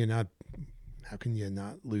 how can you not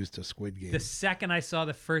lose to Squid Game? The second I saw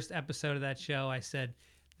the first episode of that show, I said,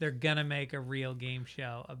 they're going to make a real game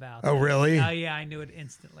show about Oh, really? Oh, yeah, I knew it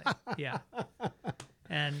instantly. Yeah.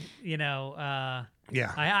 And, I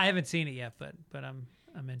haven't seen it yet, but I'm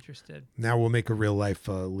interested. Now we'll make a real life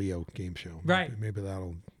Leo game show. Right. Maybe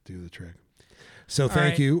that'll do the trick. So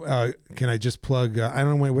thank you. Can I just plug, I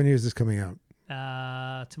don't know, when is this coming out?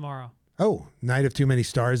 Tomorrow. Oh, Night of Too Many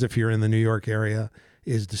Stars, if you're in the New York area,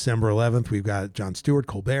 is December 11th. We've got Jon Stewart,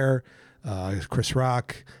 Colbert, Chris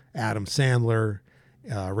Rock, Adam Sandler,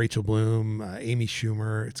 Rachel Bloom, Amy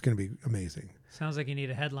Schumer. It's going to be amazing. Sounds like you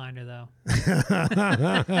need a headliner, though.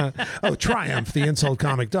 Oh, Triumph, the insult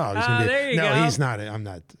comic dog. There you go. No, he's not. I'm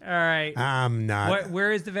not. All right. I'm not.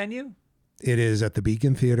 Where is the venue? It is at the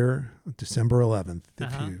Beacon Theater, December 11th.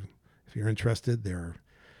 If you're interested, there are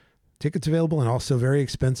tickets available and also very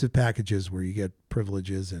expensive packages where you get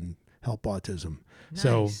privileges and help autism.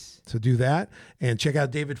 Nice. So do that and check out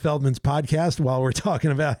David Feldman's podcast while we're talking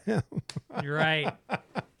about him. You're right.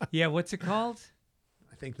 Yeah, what's it called?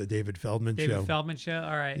 I think the David Feldman Show. David Feldman Show.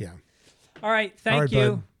 All right. Yeah. All right. Thank you.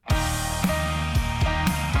 Bud.